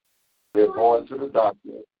they're going to the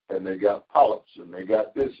doctor, and they got polyps, and they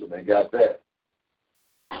got this, and they got that.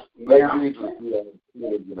 They need to see our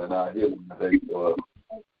children and our healing today for us.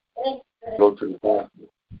 Go to the doctor.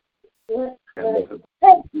 And let them.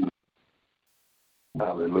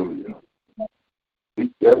 Hallelujah.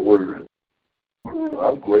 Speak that word.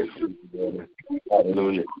 I'm grateful.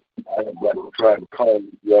 Hallelujah. I am about to try to call this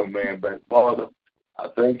young man back. Father, I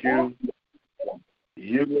thank you.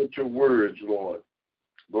 You let your words, Lord,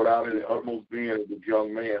 go down in the utmost being of this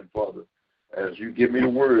young man, Father, as you give me the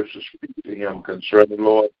words to speak to him concerning,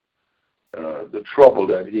 Lord, the trouble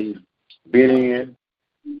that he's been in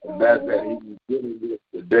and that he's dealing with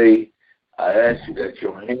today. I ask you that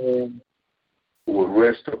your hand will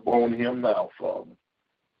rest upon him now, Father.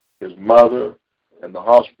 His mother in the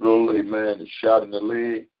hospital, amen, is shot in the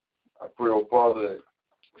leg. I pray, oh Father, that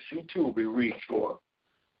she too will be reached, Lord.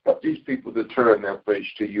 Help these people to turn their face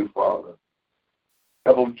to you, Father.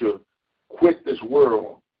 Help them to quit this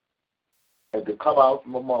world and to come out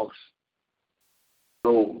from amongst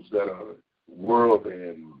those that are worldly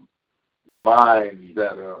and minds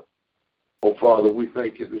that are, oh Father, we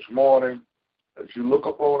thank you this morning as you look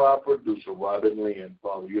upon our producer, Robin Lynn,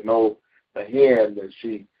 Father. You know the hand that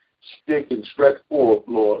she stick and stretch forth,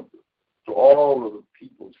 Lord, to all of the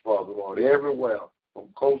peoples, Father, Lord, everywhere, from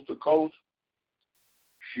coast to coast,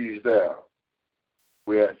 she's there.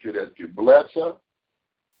 We ask you that you bless her,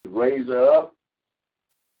 raise her up,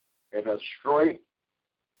 and her strength,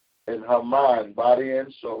 and her mind, body,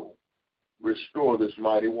 and soul. Restore this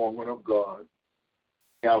mighty woman of God.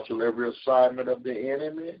 Cancel every assignment of the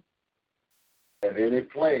enemy and any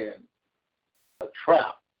plan, a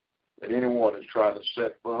trap that anyone is trying to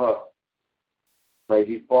set for her. May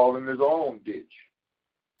he fall in his own ditch,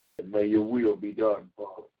 and may your will be done,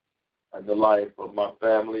 Father, in the life of my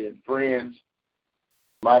family and friends,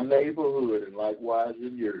 my neighborhood, and likewise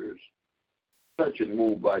in yours. Touch and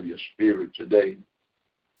move by your Spirit today,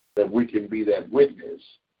 that we can be that witness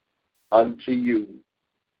unto you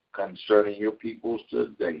concerning your peoples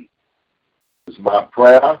today. It's my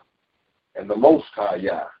prayer and the Most High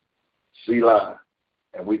Yah, Selah.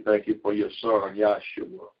 And we thank you for your Son,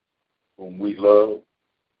 Yahshua, whom we love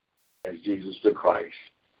as Jesus the Christ.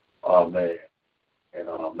 Amen and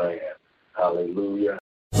amen. Hallelujah.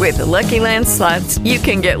 With the Lucky Land Slots, you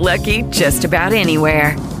can get lucky just about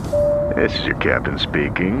anywhere. This is your captain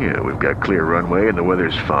speaking. We've got clear runway and the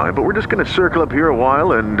weather's fine, but we're just going to circle up here a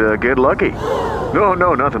while and get lucky.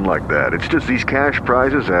 No, nothing like that. It's just these cash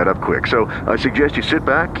prizes add up quick. So I suggest you sit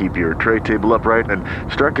back, keep your tray table upright,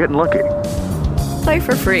 and start getting lucky. Play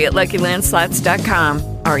for free at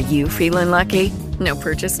LuckyLandSlots.com. Are you feeling lucky? No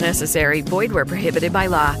purchase necessary. Void where prohibited by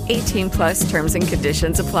law. 18+ terms and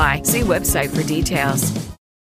conditions apply. See website for details.